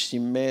o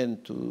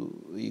crescimento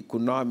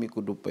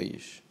econômico do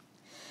país.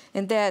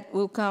 And that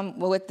will come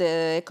with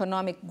the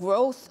economic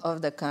growth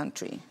of the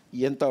country.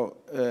 E então,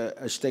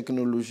 as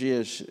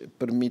tecnologias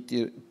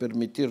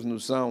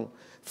permitir-nos-ão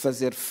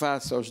fazer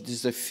face aos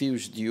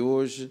desafios de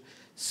hoje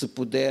se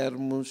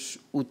pudermos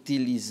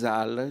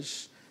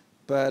utilizá-las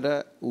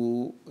para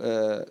o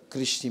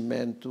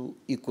crescimento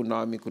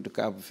econômico de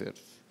Cabo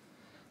Verde.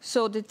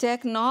 So the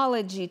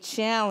technology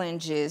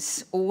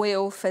challenges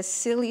will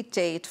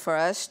facilitate for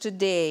us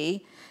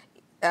today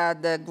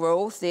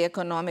the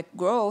economic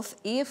growth,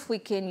 if we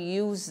can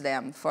use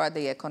them for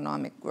the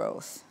economic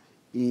growth.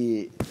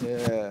 E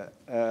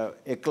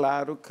é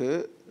claro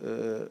que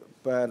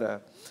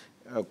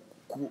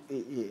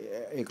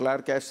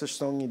estas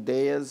são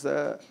ideias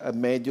a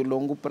médio e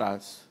longo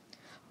prazo.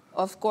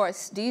 Of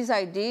course, these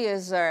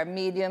ideas are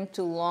medium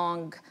to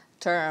long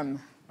term.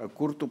 A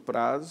curto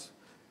prazo,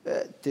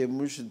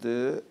 temos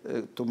de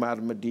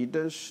tomar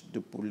medidas de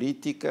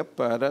política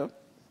para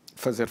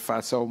fazer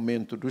face ao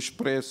aumento dos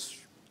preços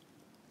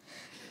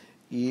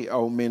e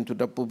aumento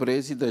da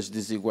pobreza e das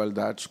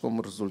desigualdades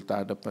como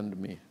resultado da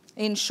pandemia.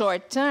 In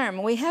short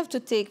term, we have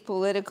to take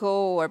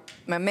political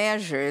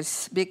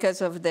measures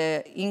because of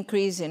the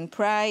increase in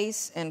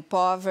price and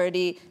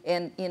poverty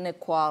and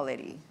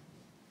inequality.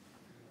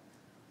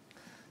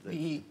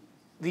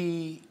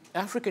 The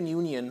African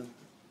Union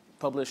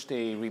published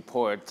a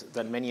report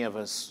that many of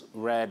us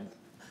read,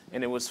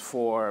 and it was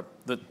for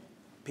the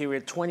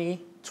period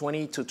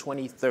 2020 to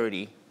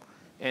 2030,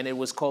 and it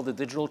was called The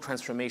Digital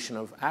Transformation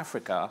of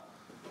Africa.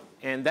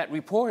 And that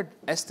report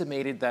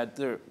estimated that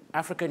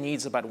Africa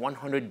needs about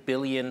 $100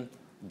 billion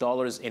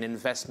in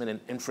investment in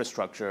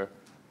infrastructure,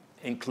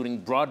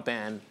 including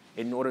broadband,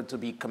 in order to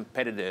be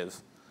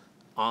competitive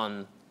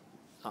on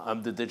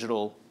the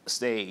digital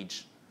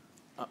stage.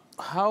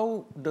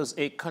 How does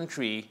a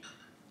country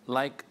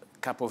like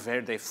Cabo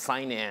Verde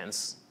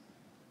finance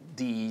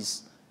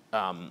these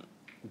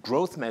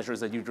growth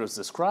measures that you just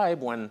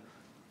described when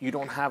you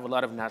don't have a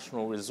lot of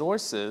national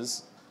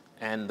resources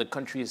and the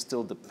country is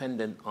still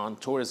dependent on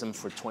tourism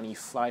for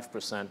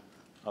 25%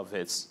 of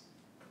its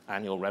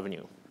annual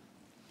revenue?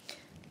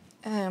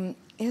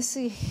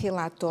 Esse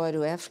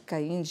relatório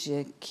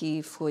África-Índia,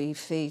 que foi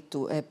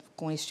feito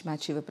com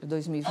estimativa para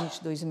 2020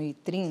 e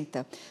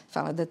 2030,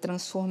 fala da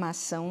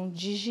transformação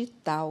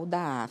digital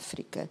da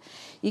África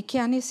e que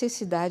há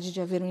necessidade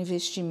de haver um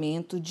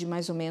investimento de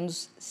mais ou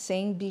menos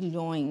 100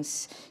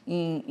 bilhões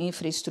em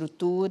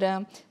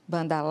infraestrutura,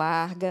 banda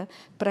larga,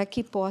 para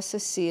que possa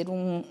ser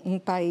um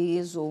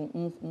país ou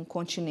um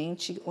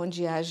continente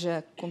onde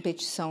haja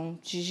competição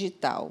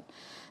digital.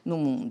 no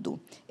mundo.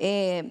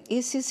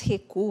 Esses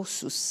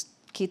recursos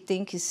que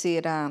têm que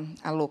ser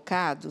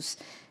alocados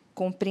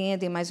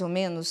compreendem mais ou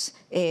menos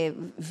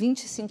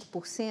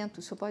 25%,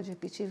 o senhor pode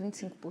repetir,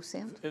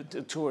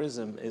 25%?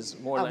 Tourism is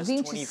more or less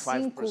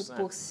 25%.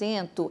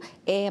 25%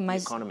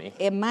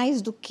 é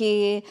mais do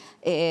que,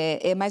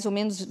 mais ou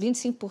menos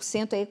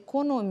 25% a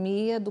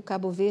economia do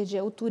Cabo Verde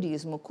é o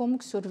turismo. Como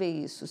que o senhor vê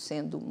isso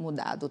sendo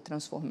mudado,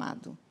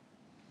 transformado?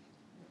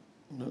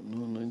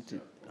 Não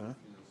entendi. Ah?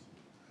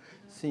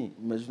 Sim,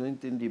 mas não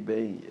entendi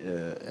bem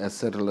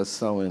essa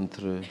relação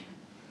entre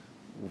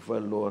o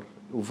valor,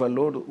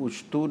 o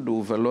estudo,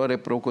 o valor é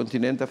para o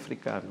continente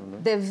africano, não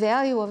é? The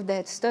value of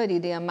that study,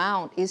 the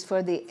amount, is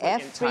for the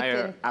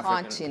African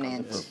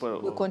continent,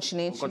 o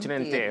continente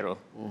inteiro.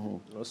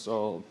 Não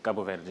só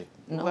Cabo Verde.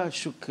 Eu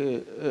acho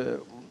que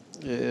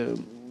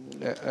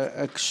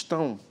a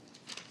questão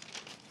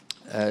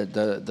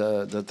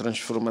da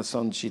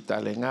transformação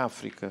digital em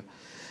África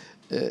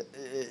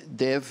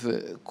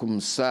deve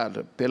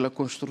começar pela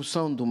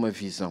construção de uma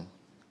visão.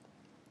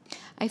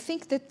 I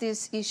think that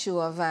this issue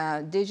of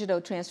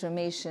digital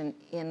transformation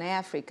in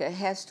Africa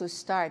has to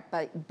start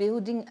by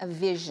building a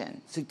vision.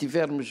 Se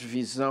tivermos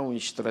visão e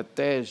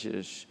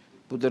estratégias,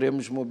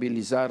 poderemos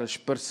mobilizar as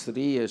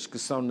parcerias que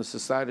são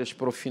necessárias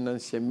para o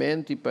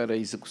financiamento e para a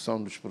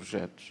execução dos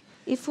projetos.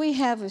 If we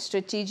have a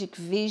strategic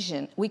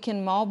vision, we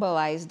can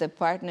mobilize the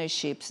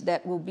partnerships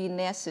that will be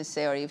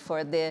necessary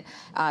for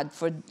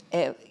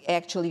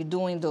actually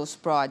doing those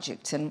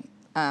projects and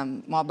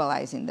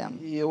mobilizing them.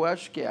 E eu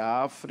acho que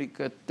a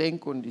África tem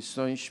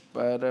condições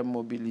para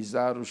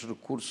mobilizar os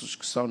recursos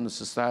que são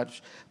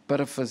necessários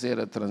para fazer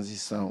a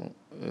transição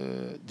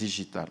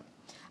digital.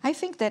 I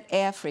think that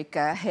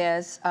Africa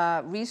has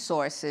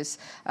resources,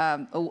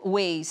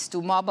 ways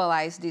to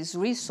mobilize these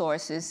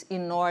resources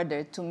in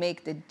order to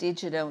make the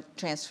digital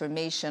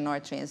transformation or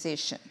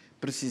transition.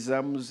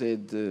 Precisamos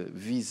de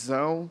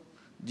visão,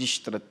 de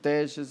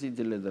estratégias e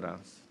de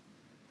liderança.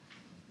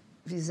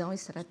 Visão,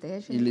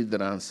 estratégia? E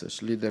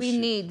lideranças, leadership. We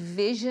need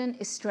vision,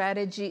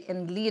 strategy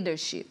and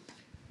leadership.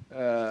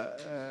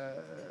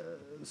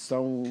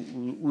 São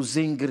os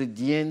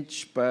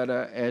ingredientes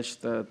para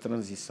esta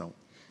transição.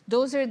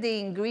 Those are the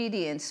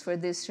ingredients for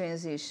this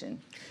transition.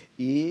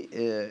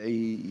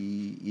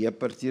 E a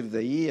partir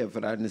daí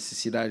haverá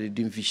necessidade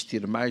de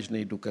investir mais na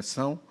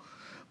educação,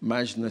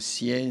 mais na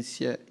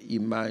ciência e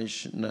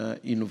mais na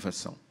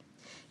inovação.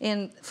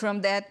 And from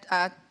that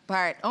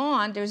part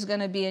on, there's going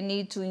to be a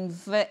need to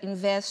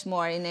invest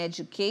more in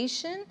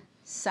education,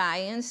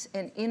 science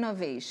and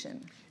innovation.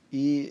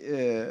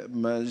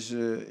 Mas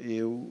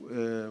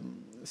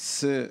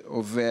se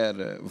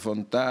houver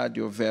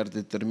vontade, houver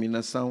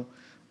determinação,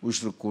 os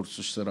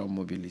recursos serão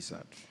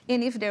mobilizados.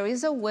 And if there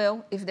is a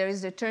will, if there is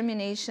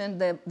determination,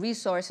 the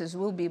resources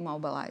will be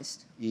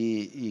mobilized.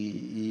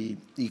 E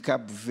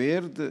Cabo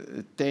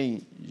Verde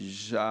tem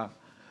já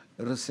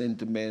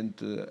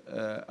recentemente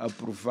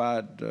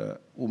aprovado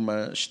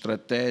uma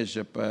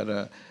estratégia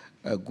para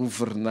a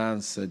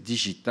governança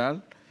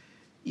digital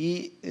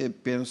e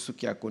penso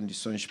que há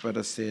condições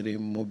para serem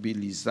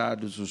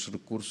mobilizados os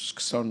recursos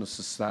que são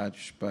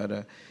necessários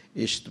para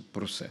este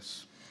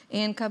processo.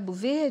 And Cabo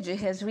Verde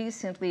has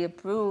recently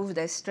approved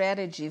a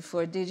strategy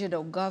for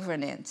digital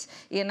governance,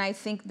 and I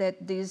think that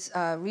these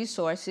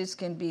resources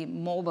can be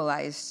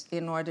mobilized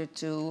in order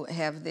to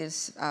have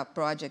this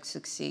project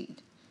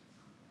succeed.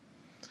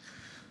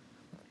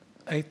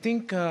 I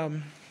think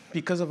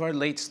because of our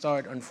late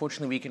start,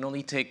 unfortunately, we can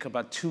only take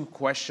about 2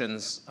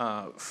 questions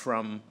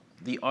from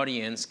the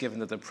audience, given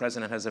that the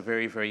president has a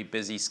very, very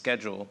busy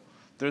schedule.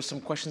 There's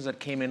some questions that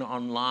came in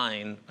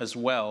online as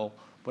well,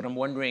 but I'm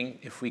wondering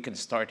if we can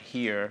start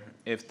here,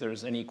 if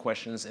there's any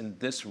questions in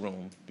this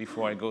room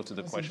before I go to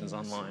the questions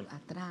online.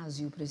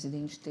 Atraso e o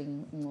presidente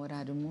tem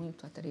horário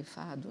muito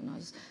atarefado.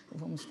 Nós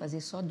vamos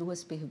fazer só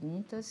 2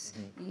 perguntas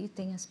e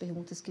tem as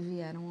perguntas que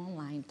vieram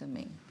online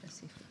também para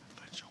ser feitas.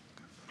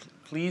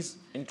 Please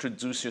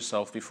introduce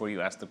yourself before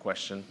you ask the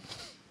question.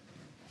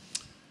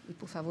 E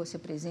por favor, se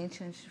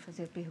apresente antes de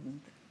fazer a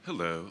pergunta.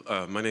 Hello,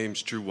 my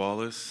name's Drew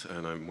Wallace,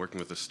 and I'm working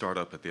with a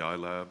startup at the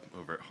iLab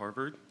over at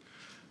Harvard.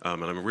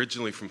 And I'm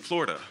originally from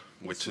Florida,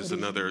 which is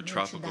another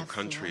tropical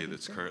country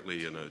that's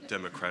currently in a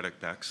democratic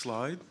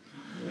backslide.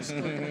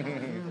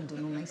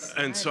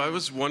 And so I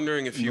was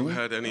wondering if you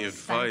had any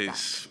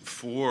advice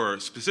for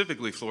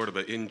specifically Florida,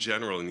 but in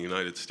general in the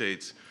United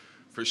States,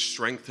 for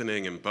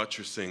strengthening and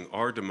buttressing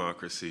our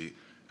democracy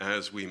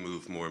as we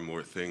move more and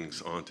more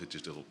things onto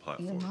digital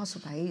platforms. E o nosso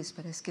país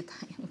parece que está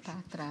indo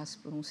para trás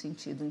por um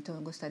sentido. Então,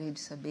 eu gostaria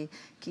de saber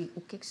o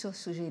que o senhor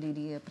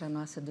sugeriria para a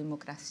nossa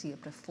democracia,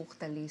 para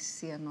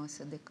fortalecer a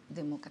nossa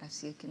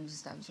democracia aqui nos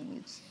Estados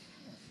Unidos.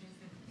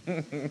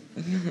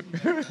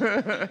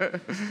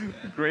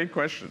 Great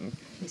question.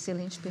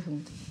 Excelente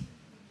pergunta.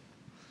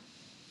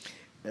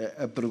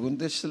 A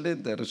pergunta é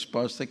excelente, a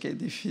resposta que é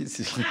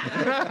difícil.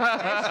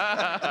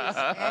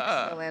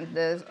 Excellent.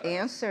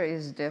 The answer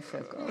is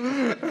difficult.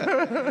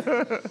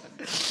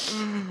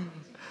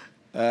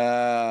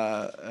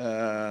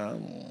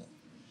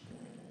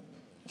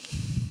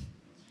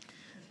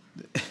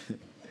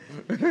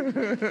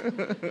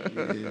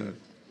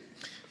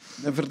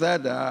 Na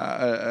verdade,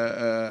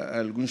 há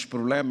alguns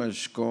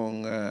problemas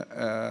com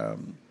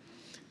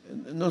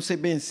não sei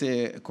bem se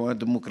é com a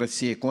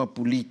democracia, com a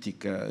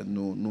política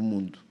no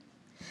mundo.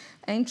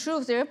 In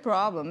truth, there are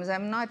problems.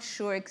 I'm not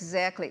sure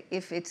exactly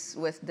if it's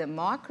with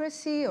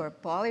democracy or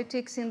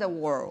politics in the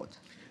world.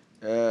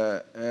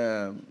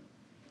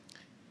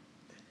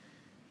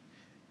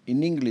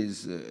 In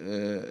English,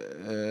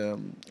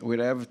 we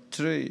have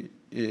three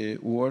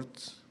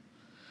words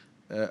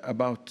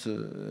about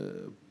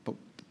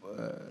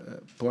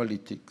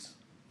politics.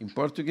 In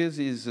Portuguese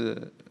is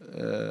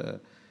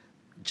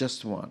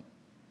just one,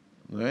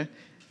 não é?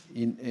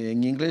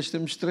 Em inglês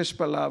temos três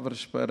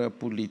palavras para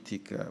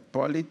política: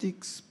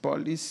 politics,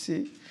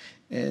 policy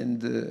and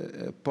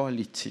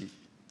polity.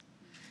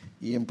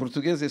 E em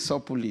português é só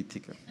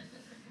política.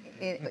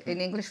 In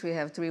English, we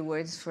have three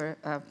words for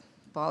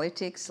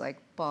politics, like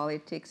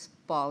politics,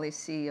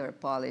 policy, or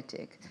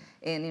politic.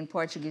 And in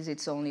Portuguese,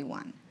 it's only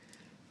one.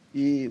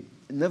 E,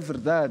 na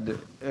verdade,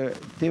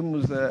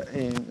 temos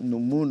no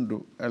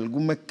mundo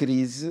alguma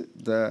crise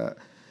da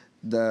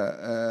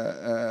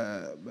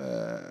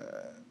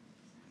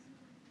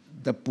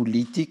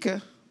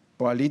política,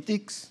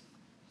 politics,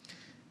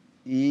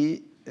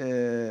 e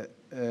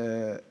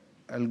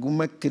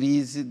alguma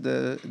crise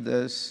do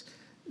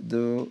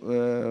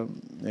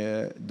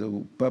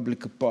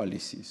public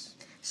policies.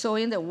 So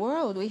in the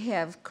world, we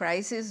have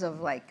crises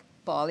of like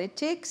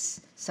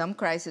politics, some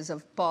crises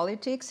of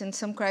politics, and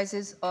some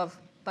crises of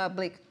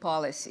public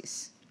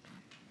policies.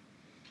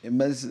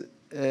 Mas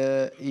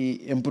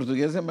e em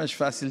português é mais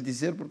fácil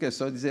dizer, porque é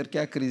só dizer que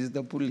há crise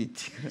da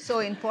política.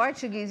 So in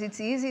Portuguese,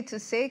 it's easy to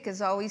say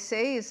because all we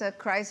say is a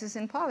crisis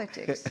in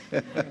politics.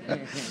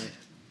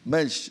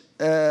 Mas,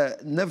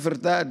 na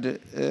verdade,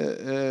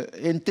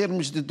 em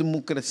termos de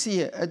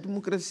democracia, a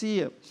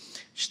democracia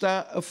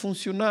está a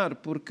funcionar,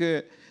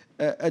 porque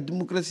a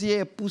democracia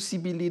é a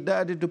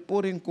possibilidade de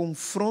pôr em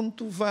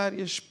confronto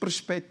várias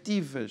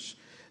perspectivas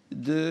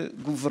de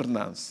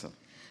governança.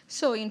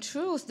 So in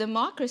truth,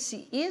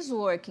 democracy is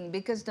working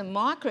because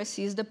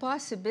democracy is the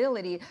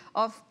possibility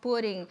of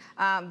putting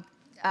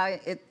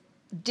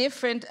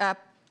different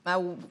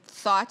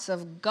thoughts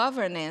of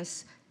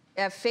governance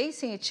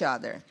facing each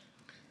other.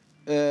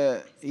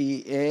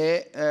 E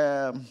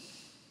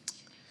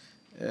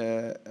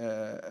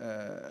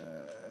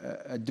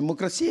a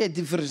democracia é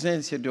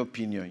divergência de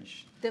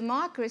opiniões.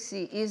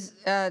 Democracy is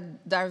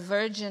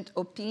divergent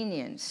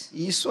opinions.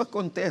 E isso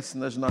acontece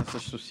nas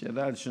nossas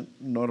sociedades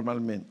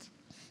normalmente.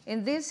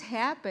 And this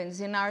happens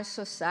in our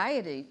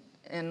society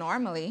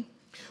normally.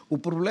 O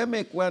problema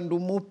é quando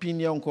uma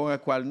opinião com a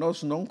qual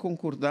nós não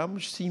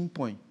concordamos se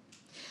impõe.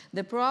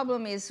 The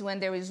problem is when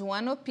there is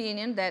one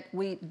opinion that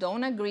we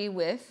don't agree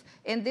with,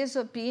 and this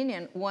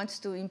opinion wants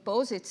to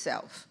impose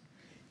itself.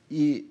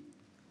 E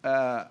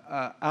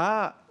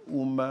há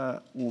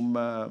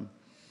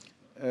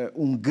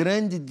um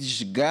grande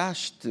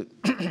desgaste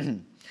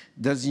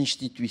das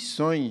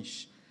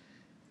instituições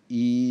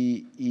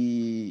e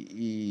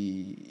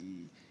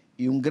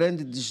um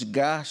grande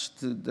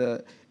desgaste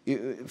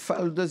eu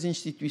falo das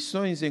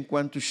instituições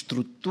enquanto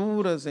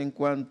estruturas,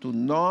 enquanto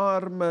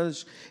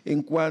normas,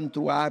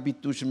 enquanto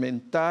hábitos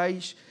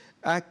mentais.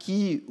 Há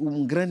aqui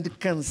um grande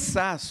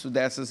cansaço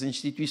dessas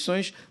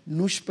instituições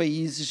nos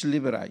países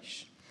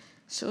liberais.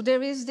 So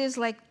there is this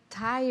like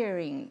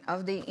tiring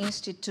of the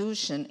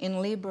institution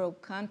in liberal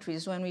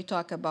countries when we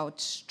talk about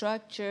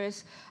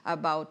structures,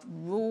 about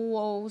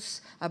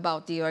rules,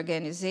 about the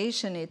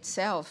organization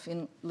itself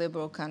in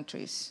liberal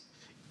countries.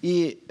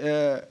 E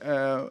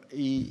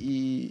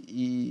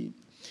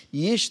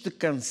este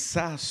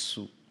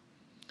cansaço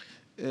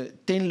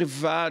tem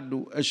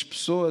levado as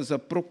pessoas a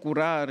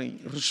procurarem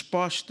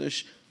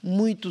respostas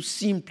muito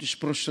simples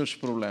para os seus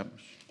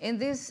problemas. And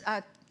this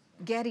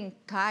getting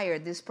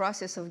tired, this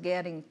process of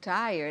getting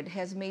tired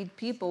has made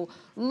people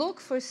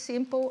look for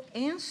simple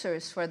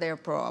answers for their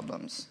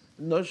problems.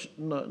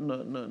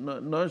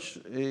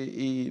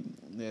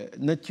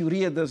 Na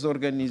teoria das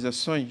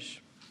organizações,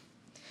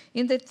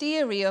 in the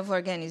theory of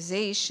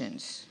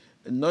organizations,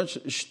 nós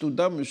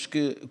estudamos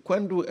que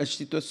quando as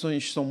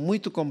situações são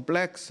muito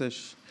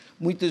complexas,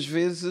 muitas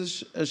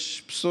vezes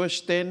as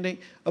pessoas tendem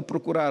a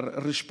procurar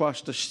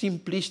respostas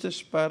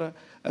simplistas para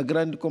a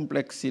grande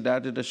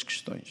complexidade das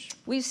questões.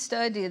 We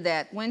study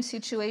that when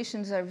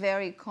situations are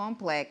very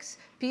complex,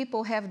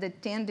 people have the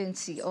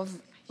tendency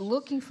of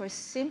looking for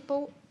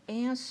simple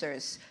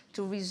answers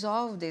to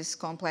resolve these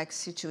complex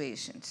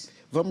situations.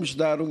 Vamos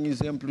dar um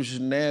exemplo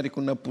genérico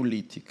na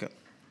política.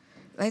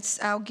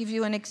 I'll give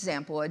you an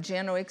example, a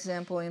general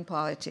example in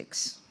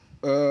politics.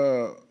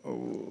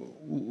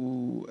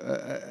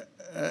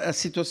 A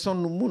situação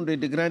no mundo é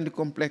de grande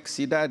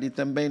complexidade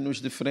também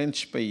nos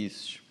diferentes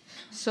países.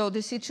 So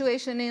the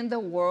situation in the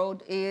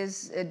world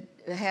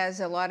has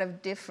a lot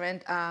of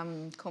different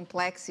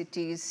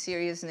complexities,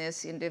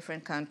 seriousness in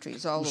different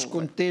countries all Os over.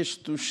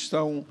 contextos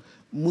são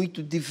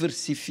muito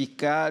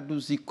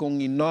diversificados e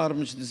com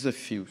enormes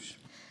desafios.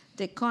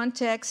 The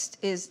context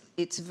is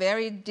It's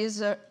very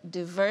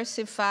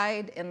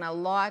diversified and a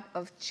lot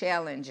of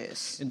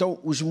challenges. Então,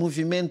 os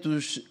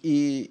movimentos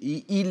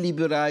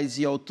iliberais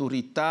e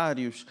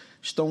autoritários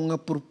estão a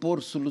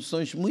propor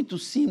soluções muito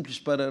simples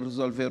para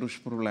resolver os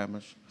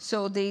problemas.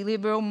 So the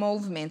liberal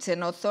movements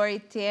and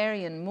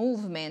authoritarian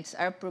movements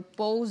are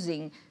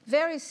proposing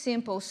very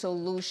simple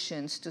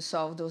solutions to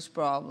solve those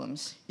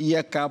problems. E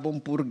acabam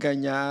por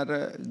ganhar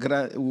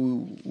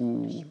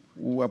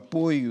o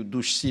apoio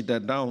dos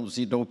cidadãos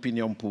e da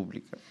opinião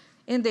pública.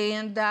 And they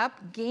end up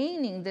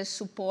gaining the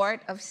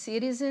support of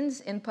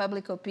citizens and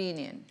public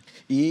opinion.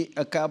 E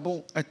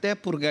acabam até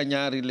por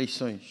ganhar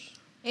eleições.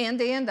 And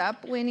they end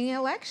up winning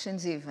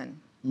elections even.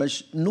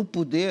 Mas no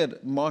poder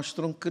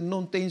mostram que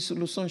não têm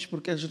soluções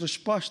porque as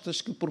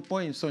respostas que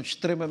propõem são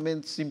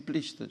extremamente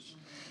simplistas.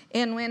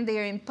 And when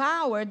they're in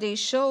power, they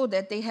show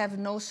that they have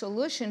no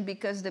solution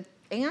because the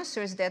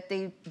answers that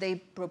they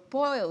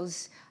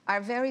propose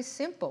are very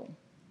simple.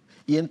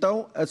 E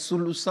então a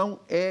solução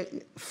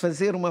é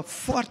fazer uma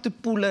forte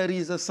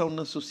polarização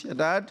na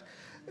sociedade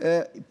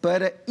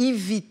para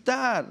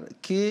evitar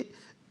que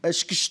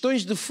as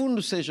questões de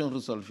fundo sejam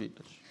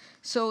resolvidas.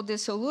 So the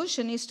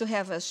solution is to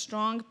have a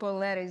strong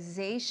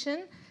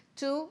polarization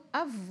to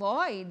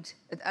avoid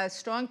a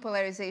strong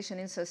polarization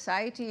in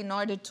society in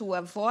order to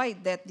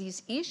avoid that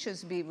these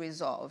issues be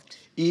resolved.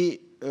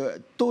 E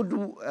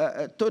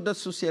toda a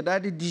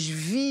sociedade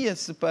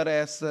desvia-se para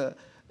essa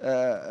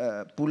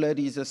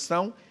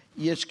polarização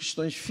e as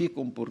questões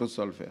ficam por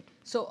resolver.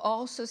 So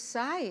all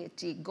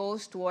society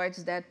goes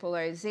towards that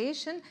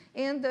polarization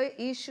and the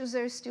issues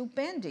are still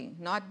pending,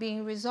 not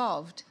being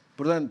resolved.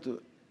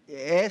 Portanto,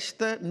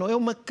 esta não é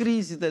uma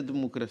crise da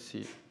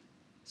democracia.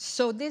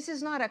 So this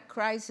is not a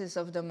crisis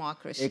of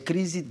democracy. É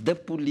crise da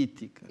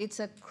política. It's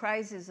a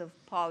crisis of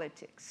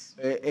politics.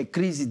 É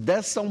crise da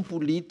ação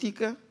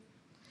política,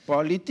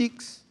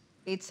 politics,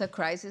 It's a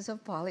crisis of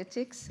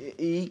politics.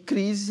 e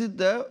crise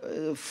da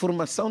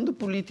formação de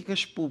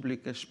políticas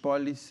públicas,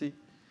 policy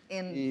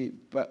e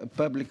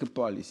public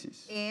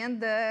policies. And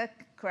the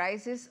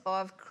crisis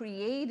of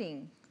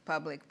creating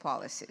public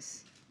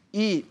policies.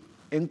 E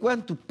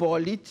enquanto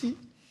polity,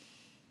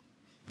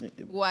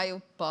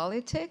 While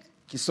politic,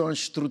 que são as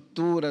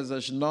estruturas,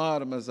 as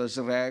normas, as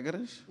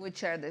regras,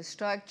 which are the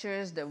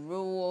structures, the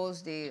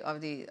rules of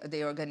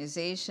the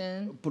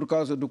organization, por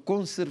causa do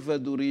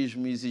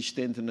conservadorismo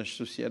existente nas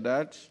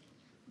sociedades,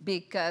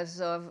 because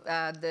of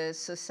the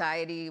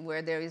society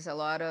where there is a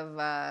lot of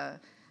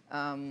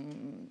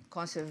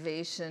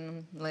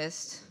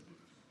conservationist,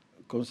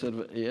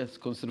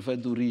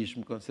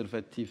 conservadorismo,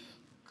 conservativo.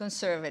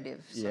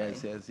 conservative, sorry.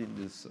 Yes, in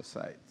this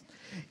society.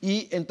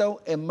 E então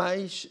é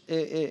mais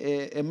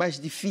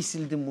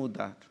difícil de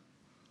mudar.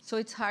 So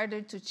it's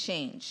harder to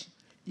change.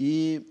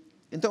 E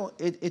então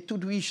é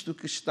tudo isto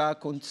que está a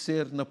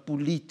acontecer na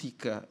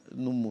política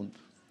no mundo.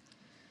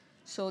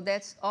 So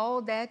that's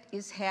all that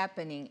is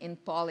happening in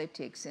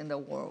politics in the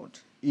world.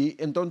 E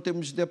então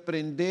temos de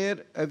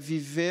aprender a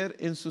viver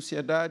em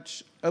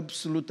sociedades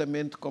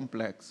absolutamente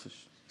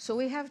complexas. So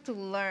we have to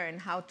learn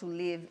how to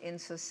live in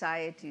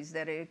societies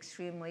that are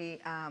extremely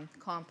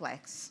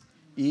complex.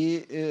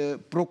 E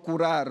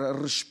procurar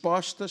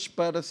respostas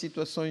para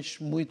situações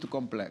muito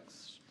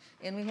complexas.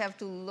 And we have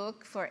to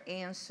look for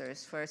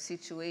answers for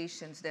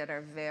situations that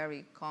are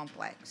very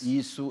complex. E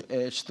isso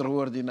é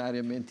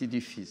extraordinariamente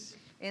difícil.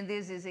 And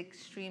this is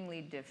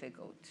extremely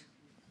difficult.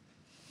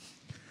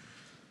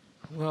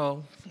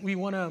 Well, we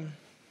want to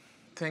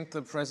thank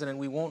the President.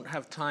 We won't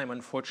have time,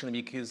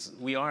 unfortunately, because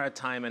we are at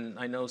time, and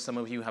I know some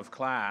of you have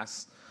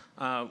class.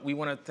 We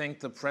want to thank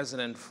the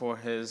President for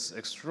his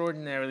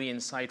extraordinarily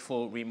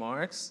insightful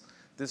remarks.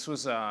 This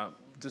was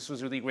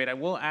really great. I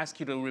will ask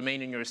you to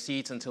remain in your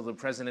seats until the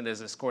President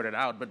is escorted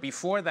out. But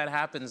before that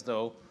happens,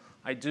 though,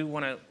 I do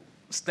want to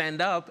stand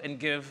up and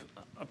give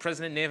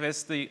President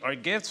Neves our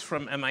gifts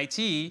from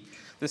MIT,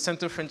 the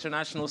Center for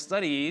International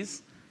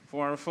Studies,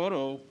 for our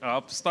photo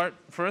op. Start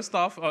first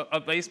off a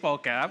baseball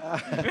cap.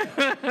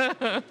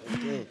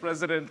 Okay.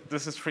 President,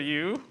 this is for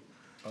you.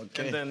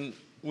 Okay. And then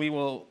we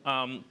will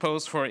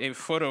pose for a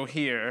photo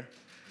here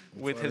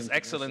with His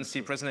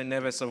Excellency President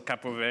Neves of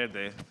Cabo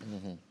Verde.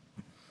 Mm-hmm.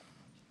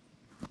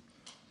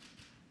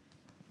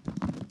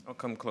 I'll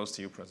come close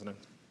to you, President.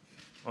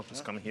 I'll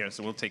just come here,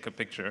 so we'll take a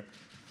picture.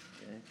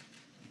 Okay.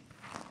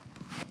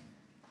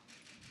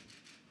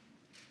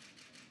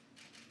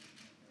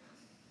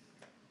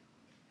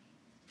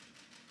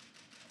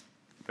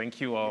 Thank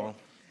you all.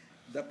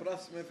 Da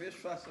próxima vez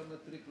faça a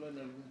matrícula em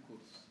algum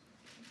curso.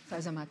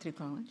 Faz a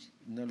matrícula onde?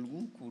 Em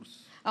algum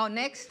curso. Oh,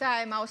 next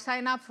time I'll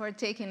sign up for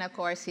taking a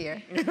course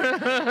here.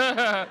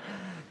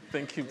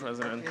 Thank you,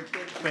 President.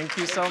 Thank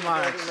you so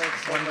much.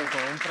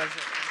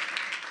 Wonderful.